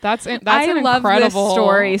 100%. That's an I love incredible this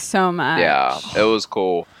story so much. Yeah, it was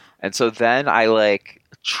cool. And so then I like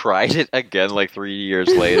tried it again like 3 years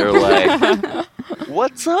later. Like,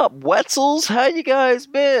 what's up, Wetzels? How you guys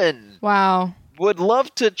been? Wow. Would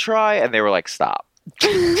love to try. And they were like, stop.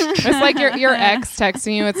 It's like your ex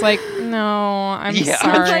texting you. It's like, no, I'm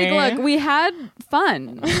sorry. It's like, look, we had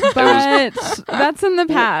fun, but that's in the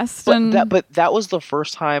past. But that was the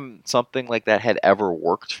first time something like that had ever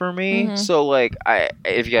worked for me. Mm-hmm. So like,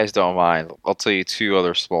 if you guys don't mind, I'll tell you 2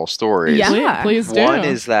 other small stories. Yeah, please do. One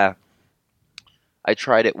is that I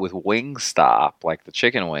tried it with Wingstop, like the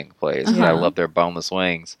chicken wing place, because I love their boneless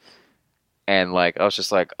wings. And like, I was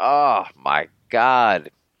just like, oh my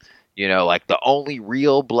God. You know, like, the only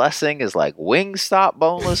real blessing is like Wingstop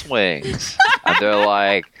boneless wings. And they're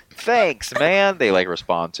like, thanks, man. They like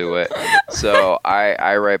respond to it. So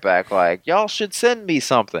I write back like, y'all should send me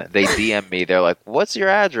something. They DM me. They're like, what's your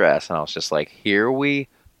address? And I was just like, here we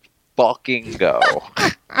fucking go.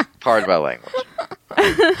 Pardon my language.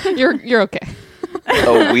 You're okay.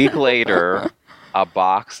 A week later, a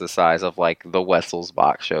box the size of like the Wetzel's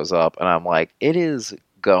box shows up, and I'm like, it is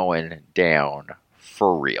going down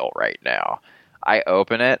for real right now. I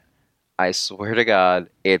open it. I swear to God,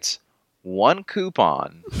 it's 1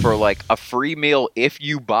 coupon for like a free meal if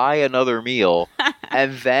you buy another meal,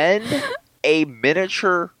 and then a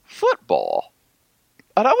miniature football.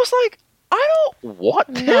 And I was like, I don't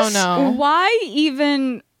want this. No. Why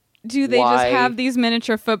even do they just have these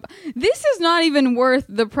miniature football? This is not even worth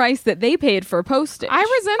the price that they paid for postage. I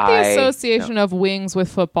resent the association of wings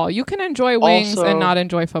with football. You can enjoy wings and not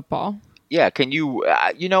enjoy football. Yeah, can you,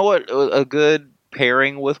 you know what a good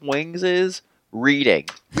pairing with wings is? Reading.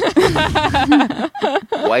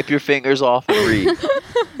 Wipe your fingers off and read.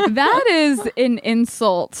 That is an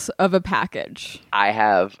insult of a package. I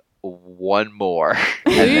have one more,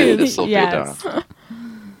 and then this will be done.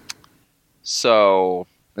 So,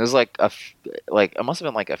 there's like it must have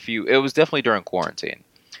been like a few, it was definitely during quarantine.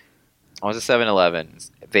 I was at 7-Eleven.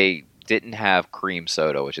 They didn't have cream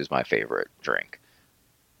soda, which is my favorite drink.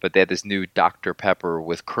 But they had this new Dr. Pepper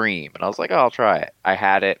with cream. And I was like, oh, I'll try it. I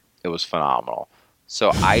had it. It was phenomenal. So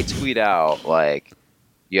I tweet out like,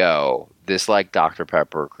 yo, this like Dr.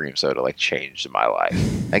 Pepper cream soda like changed my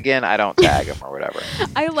life. Again, I don't tag them or whatever.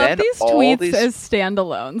 I love Then these all tweets these- as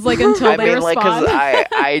standalones, like until I they mean, respond. like,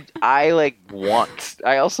 because I like want.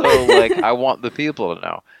 I also like. I want the people to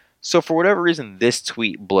know. So for whatever reason, this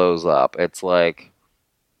tweet blows up. It's like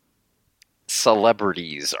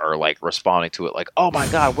celebrities are like responding to it, like, "Oh my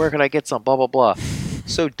god, where can I get some?" Blah blah blah.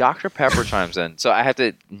 So Dr. Pepper chimes in. So I have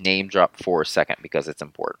to name drop for a second because it's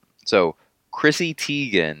important. So Chrissy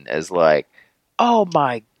Teigen is like, "Oh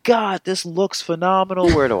my god, this looks phenomenal.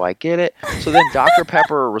 Where do I get it?" So then Dr.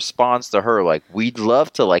 Pepper responds to her like, "We'd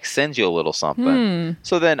love to like send you a little something."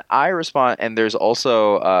 So then I respond, and there's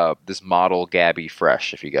also this model Gabby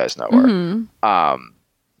Fresh, if you guys know her.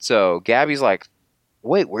 So Gabby's like,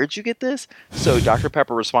 "Wait, where'd you get this?" So Dr.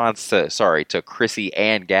 Pepper responds to Chrissy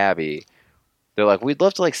and Gabby. They're like, "We'd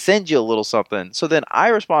love to like send you a little something." So then I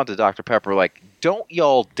respond to Dr. Pepper like, "Don't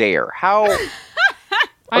y'all dare. How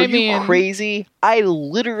are you crazy? I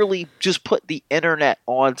literally just put the internet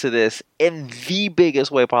onto this in the biggest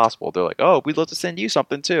way possible." They're like, "Oh, we'd love to send you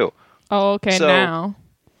something too." Oh, okay, So- now.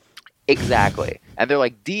 Exactly. And they're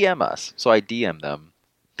like, "DM us." So I DM them.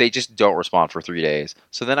 They just don't respond for 3 days.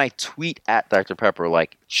 So then I tweet at Dr. Pepper,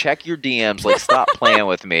 like, "Check your DMs. Like, stop playing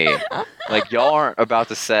with me. Like, y'all aren't about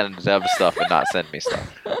to send them stuff and not send me stuff."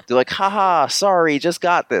 They're like, "Haha, sorry, just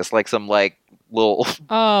got this." Like some, like, little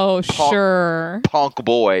Oh, sure. punk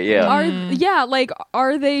boy. Yeah.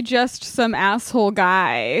 Are they just some asshole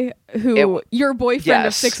guy who your boyfriend of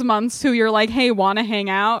Yes. 6 months who you're like, "Hey, want to hang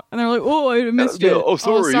out?" And they're like, "Oh, I missed you." Oh,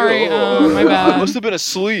 sorry. sorry. My bad. I must have been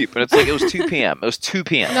asleep. And it's like, it was 2 p.m. It was 2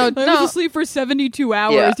 p.m. No, I was no. asleep for 72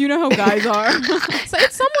 hours. Yeah. You know how guys are. So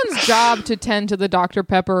it's someone's job to tend to the Dr.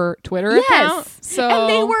 Pepper Twitter account. So And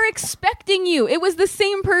they were expecting you. It was the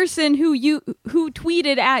same person who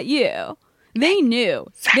tweeted at you. They knew.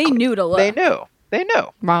 They knew to look. They knew.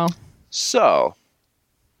 Wow. So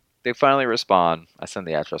they finally respond. I send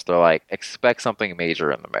the address. They're like, "Expect something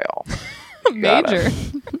major in the mail." Got Major.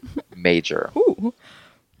 it. Major. Ooh.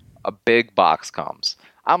 A big box comes.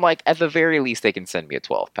 I'm like, at the very least, they can send me a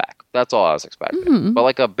 12-pack. That's all I was expecting. But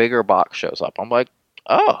like a bigger box shows up. I'm like,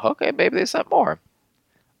 oh, okay, maybe they sent more.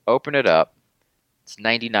 Open it up. It's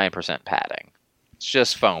 99% padding. It's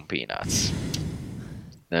just foam peanuts.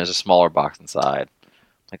 There's a smaller box inside.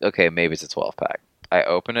 Like, okay, maybe it's a 12-pack. I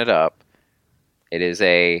open it up. It is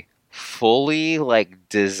a fully like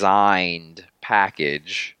designed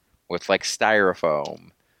package with like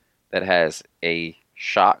styrofoam that has a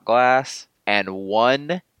shot glass and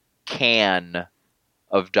 1 can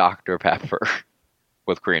of Dr. Pepper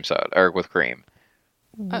with cream soda or with cream.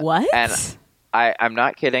 What? And I'm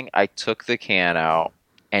not kidding. I took the can out,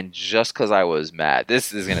 and just because I was mad,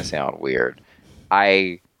 this is gonna sound weird,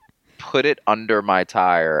 I put it under my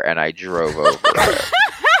tire and I drove over it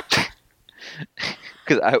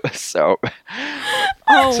because I was so.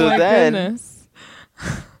 Oh So my then- goodness.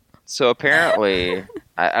 So apparently,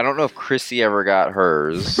 I don't know if Chrissy ever got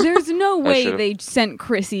hers. There's no way should've- they sent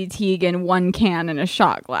Chrissy Teigen 1 can and a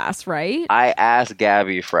shot glass, right? I asked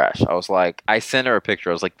Gabby Fresh. I was like, I sent her a picture.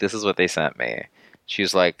 I was like, "This is what they sent me."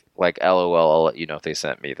 She's like, "LOL, I'll let you know if they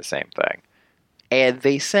sent me the same thing." And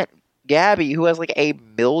they sent Gabby, who has like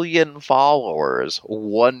 1 million followers,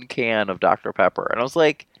 1 can of Dr. Pepper. And I was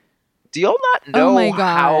like, do y'all not know my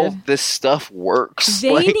how God. this stuff works?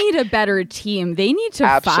 They Like, need a better team. They need to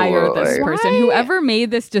fire this Absolutely. person. Why? Whoever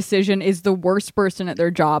made this decision is the worst person at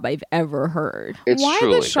their job I've ever heard. it's Why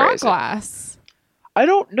truly the shot crazy. glass? I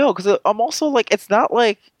don't know, because I'm also like, it's not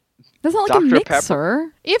like That's not like a Dr.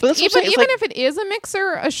 mixer. If But that's what I'm even saying, it's even like- if it is a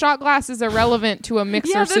mixer, a shot glass is irrelevant to a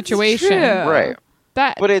mixer that's situation. true. right,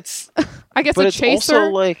 That but it's I guess but a it's chaser. also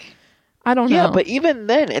like I don't know. yeah, but even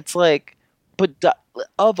then, it's like,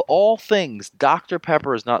 of all things, Dr.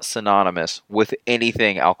 Pepper is not synonymous with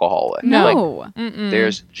anything alcoholic. No.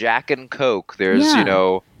 There's Jack and Coke. There's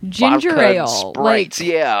Yeah. Ginger vodka and ale. Sprites.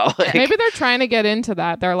 Yeah, like, Maybe they're trying to get into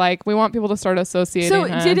that. They're like, we want people to start associating. So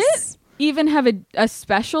us. did it even have a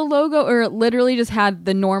special logo, or it literally just had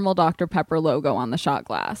the normal Dr. Pepper logo on the shot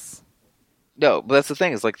glass? no, but that's the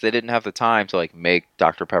thing. Is like they didn't have the time to like make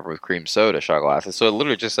Dr. Pepper with cream soda shot glasses. So it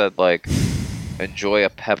literally just said like, enjoy a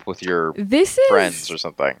pep with your This is friends or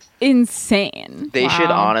something. insane. They should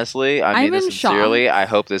Wow. honestly, I I'm mean this in sincerely, shock. I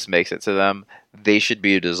hope this makes it to them. They should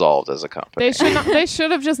be dissolved as a company. They should not, they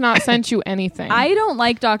should have just not sent you anything. I don't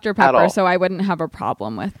like Dr. all. Pepper, so I wouldn't have a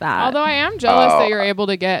problem with that. Although I am jealous Oh. that you're able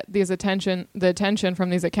to get the attention from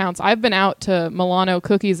these accounts. I've been out to Milano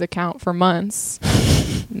Cookies account for months.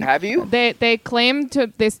 Have you? They claimed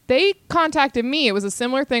to they contacted me. It was a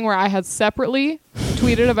similar thing where I had separately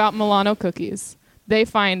tweeted about Milano Cookies. They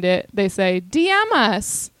find it. They say DM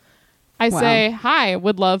us. I Well. say, hi,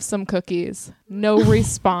 would love some cookies. No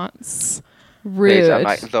response. Rude.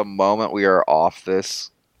 Paige, the moment we are off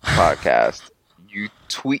this podcast,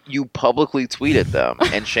 you publicly tweet at them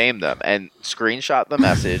and shame them and screenshot the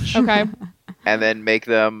message Okay. and then make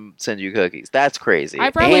them send you cookies. That's crazy.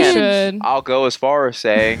 I probably And should. I'll go as far as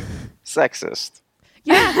saying sexist.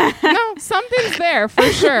 Yeah. No, something's there for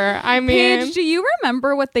sure. I mean, Paige, do you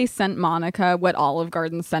remember what they sent Monica? What Olive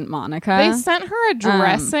Garden sent Monica? they sent her a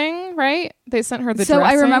dressing, right? They sent her the So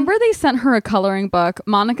dressing. I remember they sent her a coloring book.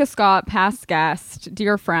 Monica Scott, past guest,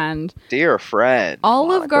 dear friend. Dear friend. Olive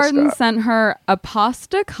Monica Garden Scott. sent her a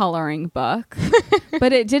pasta coloring book,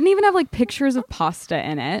 but it didn't even have like pictures of pasta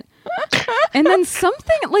in it. And then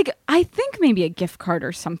something like, I think maybe a gift card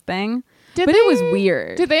or something. But it was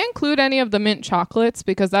weird. Did they include any of the mint chocolates?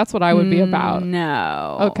 Because that's what I would be about.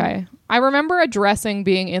 No. Okay. I remember a dressing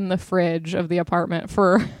being in the fridge of the apartment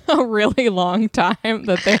for a really long time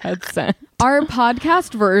that they had sent. Our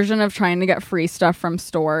podcast version of trying to get free stuff from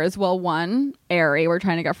stores, well, one, Aerie, we're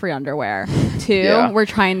trying to get free underwear. Two, Yeah. we're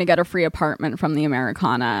trying to get a free apartment from the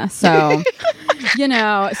Americana. So,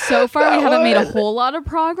 so far we haven't made a whole lot of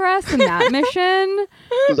progress in that mission.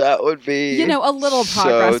 That would be A little so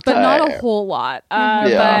progress, but not a tight. whole lot.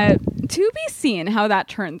 Yeah. But to be seen how that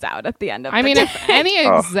turns out at the end of I the mean, day. if any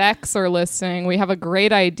execs are listening, we have a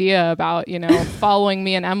great idea about, following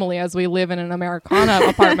me and Emily as we live in an Americana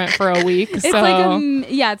apartment for a week. It's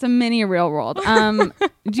it's a mini real world.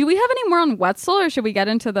 Do we have any more on Wetzel, or should we get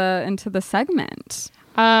into the segment?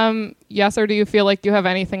 Yes, or do you feel like you have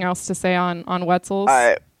anything else to say on Wetzel's?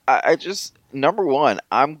 I just number one,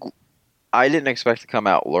 I didn't expect to come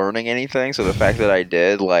out learning anything, so the fact that I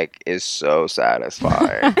did is so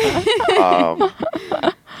satisfying.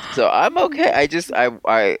 So I'm okay. I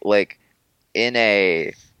in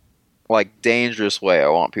a dangerous way. I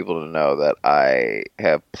want people to know that I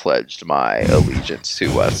have pledged my allegiance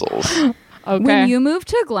to Wetzel's. Okay. When you move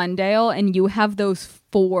to Glendale and you have those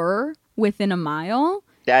 4 within a mile,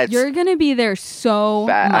 you're going to be there so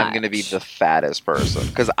fat. much. I'm going to be the fattest person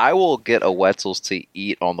because I will get a Wetzel's to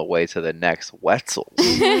eat on the way to the next Wetzel's.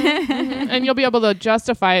 And you'll be able to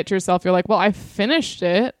justify it to yourself. You're like, well, I finished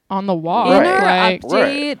it on the walk. In Right. our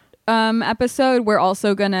update episode, we're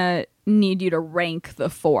also going to need you to rank the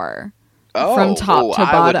 4 from top to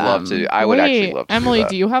bottom. I would love to. I would actually love to. Emily, do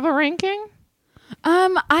do you have a ranking?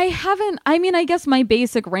 I haven't. I mean, I guess my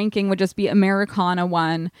basic ranking would just be Americana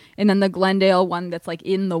 1, and then the Glendale one that's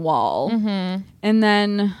in the wall, and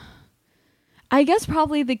then I guess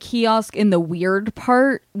probably the kiosk in the weird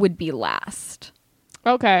part would be last.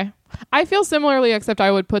 Okay. I feel similarly, except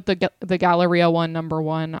I would put the Galleria one number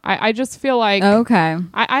 1. I just feel like Okay.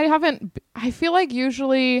 I haven't. I feel like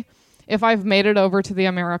usually if I've made it over to the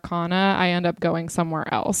Americana, I end up going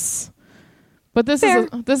somewhere else. But this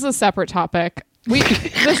is a separate topic.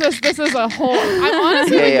 This is a whole. I'm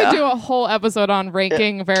honestly we could do a whole episode on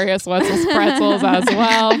ranking various Wetzel's pretzels as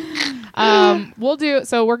well.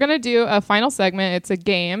 We're gonna do a final segment. It's a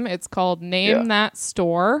game. It's called Name That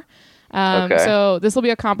Store. So this will be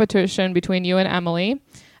a competition between you and Emily.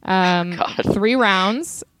 3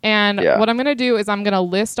 rounds. And what I'm going to do is I'm going to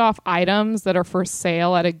list off items that are for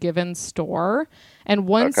sale at a given store. And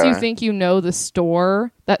once you think you know the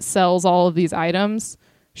store that sells all of these items,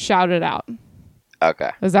 shout it out. Okay.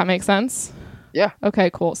 Does that make sense? Yeah. Okay,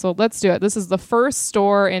 cool. So let's do it. This is the first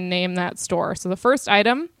store in Name That Store. So the first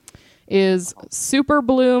item is Super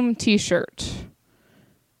Bloom t-shirt.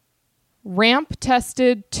 Ramp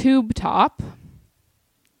tested tube top.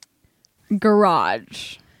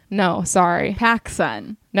 Garage. No, sorry.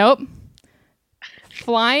 PacSun. Nope.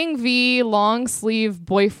 Flying V long sleeve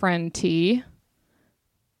boyfriend tee.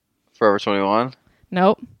 Forever 21.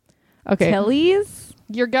 Nope. Okay. Tilly's.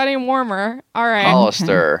 You're getting warmer. All right.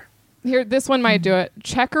 Hollister. Here, this one might do it.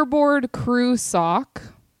 Checkerboard crew sock.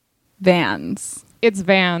 Vans. It's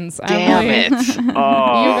Vans. Damn Emily. it. You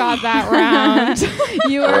got that round.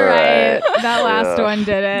 You were right. That last one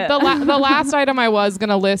did it. The last item I was going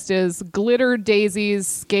to list is Glitter Daisies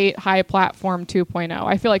Skate High Platform 2.0.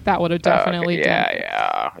 I feel like that would have definitely done.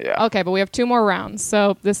 Yeah. Okay, but we have 2 more rounds.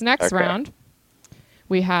 So this next round,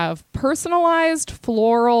 we have personalized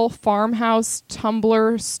floral farmhouse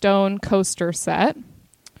tumbler stone coaster set.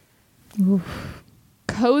 Oof.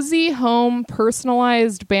 Cozy home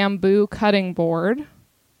personalized bamboo cutting board.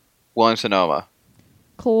 Williams-Sonoma.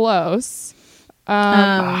 Close.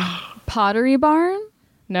 Pottery Barn.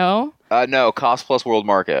 No. No, Cost Plus World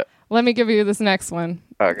Market. Let me give you this next one.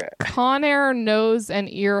 Okay. Conair nose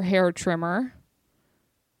and ear hair trimmer.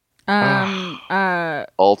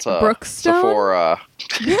 Ulta, Brookstone? Sephora.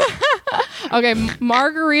 Okay,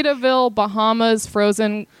 Margaritaville, Bahamas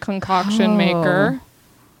frozen concoction maker.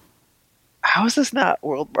 How is this not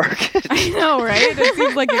World Market? I know, right? It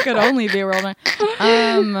seems like it could only be World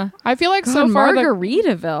Market. I feel like so far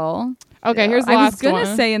Margaritaville. Okay, here's the I last was going one.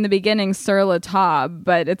 to say in the beginning Sur La Table,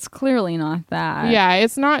 but it's clearly not that. Yeah,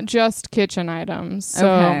 it's not just kitchen items.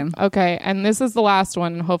 So, okay, and this is the last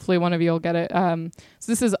one. Hopefully one of you will get it.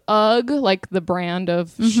 So this is UGG, like the brand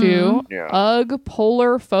of shoe. Yeah. UGG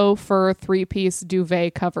Polar Faux Fur 3-piece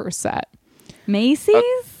duvet cover set.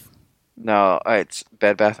 Macy's? No, it's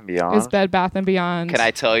Bed Bath & Beyond. It's Bed Bath & Beyond. Can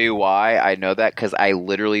I tell you why I know that? Because I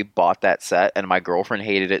literally bought that set, and my girlfriend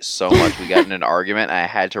hated it so much we got in an argument, and I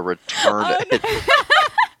had to return it.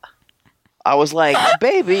 I was like,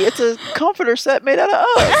 baby, it's a comforter set made out of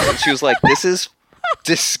UGG. And she was like, this is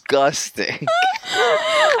disgusting.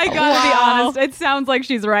 I gotta be honest. It sounds like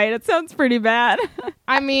she's right. It sounds pretty bad.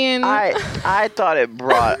 I mean, I thought it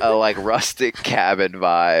brought a like rustic cabin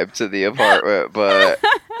vibe to the apartment, but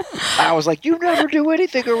I was like, you never do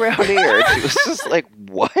anything around here. And she was just like,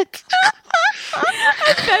 what?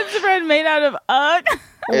 Bedspread made out of UGG.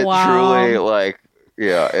 It Wow. truly like,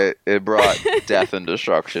 yeah, it brought death and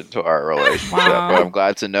destruction to our relationship. Wow. But I'm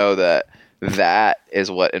glad to know that is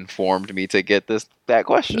what informed me to get that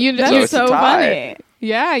question. That's it's a so tie. funny.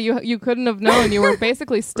 yeah, you couldn't have known. You were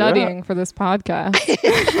basically studying for this podcast.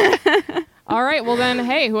 All right, well then,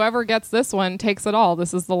 hey, whoever gets this one takes it all.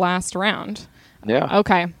 This is the last round. Yeah.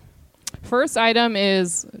 Okay. First item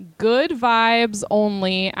is good vibes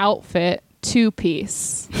only outfit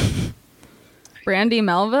 2-piece. Brandy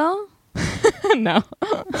Melville? No.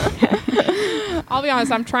 I'll be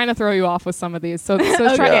honest, I'm trying to throw you off with some of these. So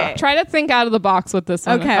Okay. try to think out of the box with this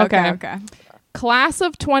one. Okay. Class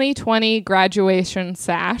of 2020 graduation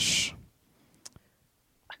sash.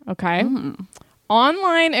 Okay.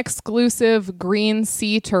 Online exclusive green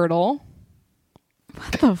sea turtle.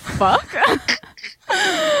 What the fuck?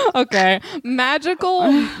 Okay.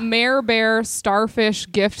 Magical mare bear starfish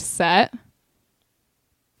gift set.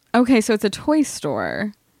 Okay, so it's a toy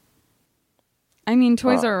store. I mean,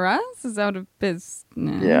 Toys R Us is out of business.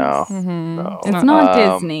 Yeah. No. It's not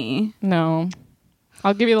Disney. No.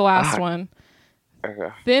 I'll give you the last one.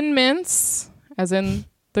 Okay. Thin Mints, as in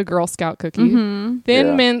the Girl Scout cookie.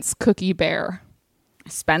 Thin Mints cookie bear.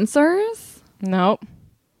 Spencer's? Nope.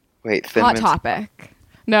 Wait, Thin Hot Mints- Topic.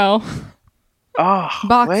 No. Oh,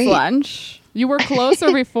 Box wait. lunch. You were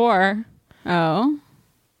closer before. Oh.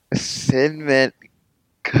 Thin Mint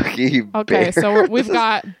cookie Okay, bear. so we've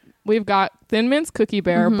got Thin Mints cookie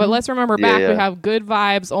bear, but let's remember back we yeah. have good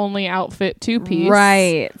vibes only outfit 2-piece.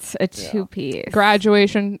 Right. A 2-piece.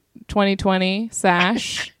 Graduation 2020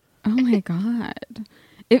 sash. Oh my God.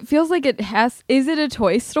 It feels like it has. Is it a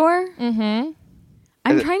toy store? Mm-hmm.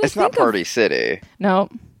 I'm trying to It's think not Party City. No.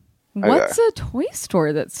 what's a toy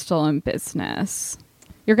store that's still in business?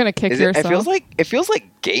 You're gonna kick yourself. It feels like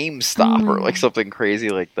GameStop or like something crazy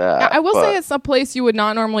like that. I will but- say it's a place you would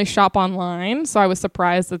not normally shop online, so I was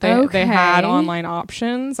surprised that they had Okay. online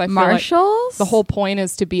options. I feel Marshalls? like the whole point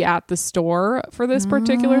is to be at the store for this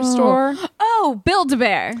particular store. Oh,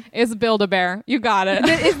 Build-A-Bear. Is Build-A-Bear. You got it.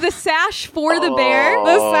 Is the sash for the bear?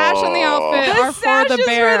 The sash and the outfit The are sash for the is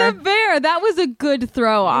bear. for the bear. That was a good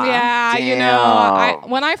throw off. Yeah, you know,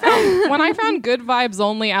 when I found good vibes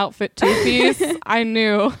only outfit 2-piece, I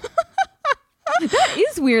knew. That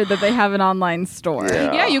is weird that they have an online store.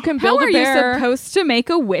 Yeah, you can How build are a bear. you supposed to make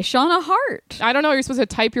a wish on a heart? I don't know. You're supposed to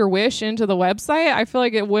type your wish into the website. I feel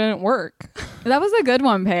like it wouldn't work. That was a good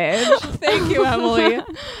one, Paige. Thank you, Emily.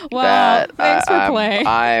 Well, thanks for playing.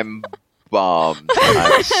 I'm bummed.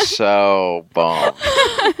 I'm so bummed.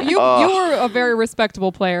 You were a very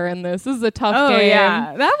respectable player in this. This is a tough Oh game.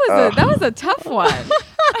 yeah, that was a tough one.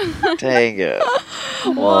 Dang it.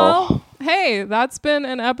 Well, hey, that's been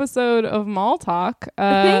an episode of Mall Talk.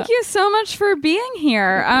 Thank you so much for being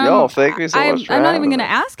here. Yo, thank you so much for I'm not having even going to me.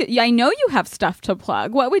 ask it. Yeah, I know you have stuff to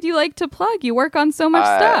plug. What would you like to plug? You work on so much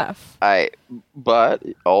stuff. But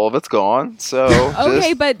all of it's gone. So Okay,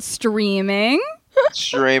 just but streaming.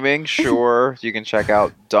 streaming, sure. You can check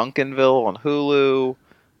out Duncanville on Hulu.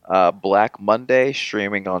 Black Monday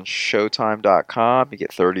streaming on Showtime.com. You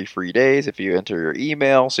get 30 free days if you enter your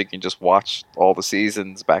email, so you can just watch all the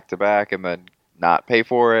seasons back to back and then not pay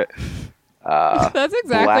for it. That's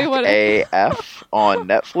exactly Black what AF on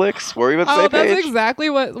Netflix. What were you about to say, that's Paige? exactly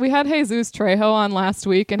what we had Jesus Trejo on last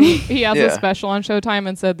week, and he has a Yeah. special on Showtime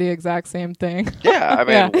and said the exact same thing. Yeah, I mean,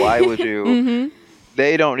 Yeah. why would you?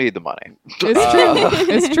 They don't need the money. It's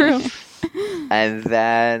true. It's true. And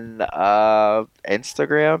then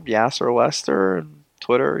Instagram, Yassir Lester.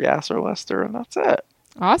 Twitter, Yassir Lester, and that's it.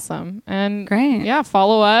 Awesome. And Great. yeah,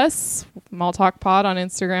 follow us, Mall Talk Pod on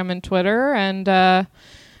Instagram and Twitter. And,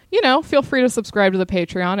 feel free to subscribe to the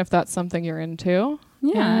Patreon if that's something you're into.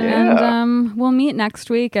 Yeah. And we'll meet next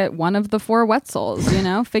week at one of the 4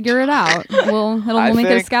 Wetzels, figure it out. We'll make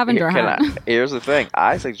it a scavenger hunt. Here's the thing.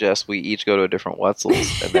 I suggest we each go to a different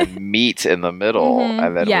Wetzel's and then meet in the middle.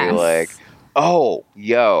 And then we like, oh,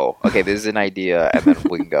 yo, okay, this is an idea. And then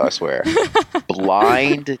we can go, I swear.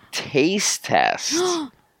 Blind taste test.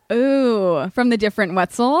 Ooh, from the different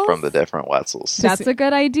Wetzels? From the different Wetzels. That's a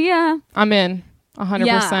good idea. I'm in. 100%.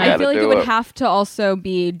 Yeah, I feel like it would it. have to also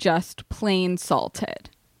be just plain salted.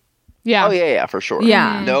 Yeah. Oh, yeah, for sure.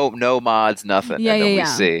 Yeah. No mods, nothing. Yeah, and then yeah, we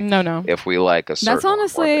see No. if we like a certain That's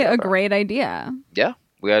honestly one more a than the other. great idea. Yeah,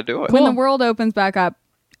 we got to do it. When Cool. the world opens back up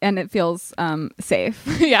and it feels safe,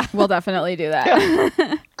 Yeah. we'll definitely do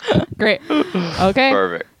that. Great. Okay.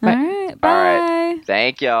 Perfect. All right. Bye. All right.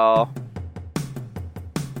 Thank y'all.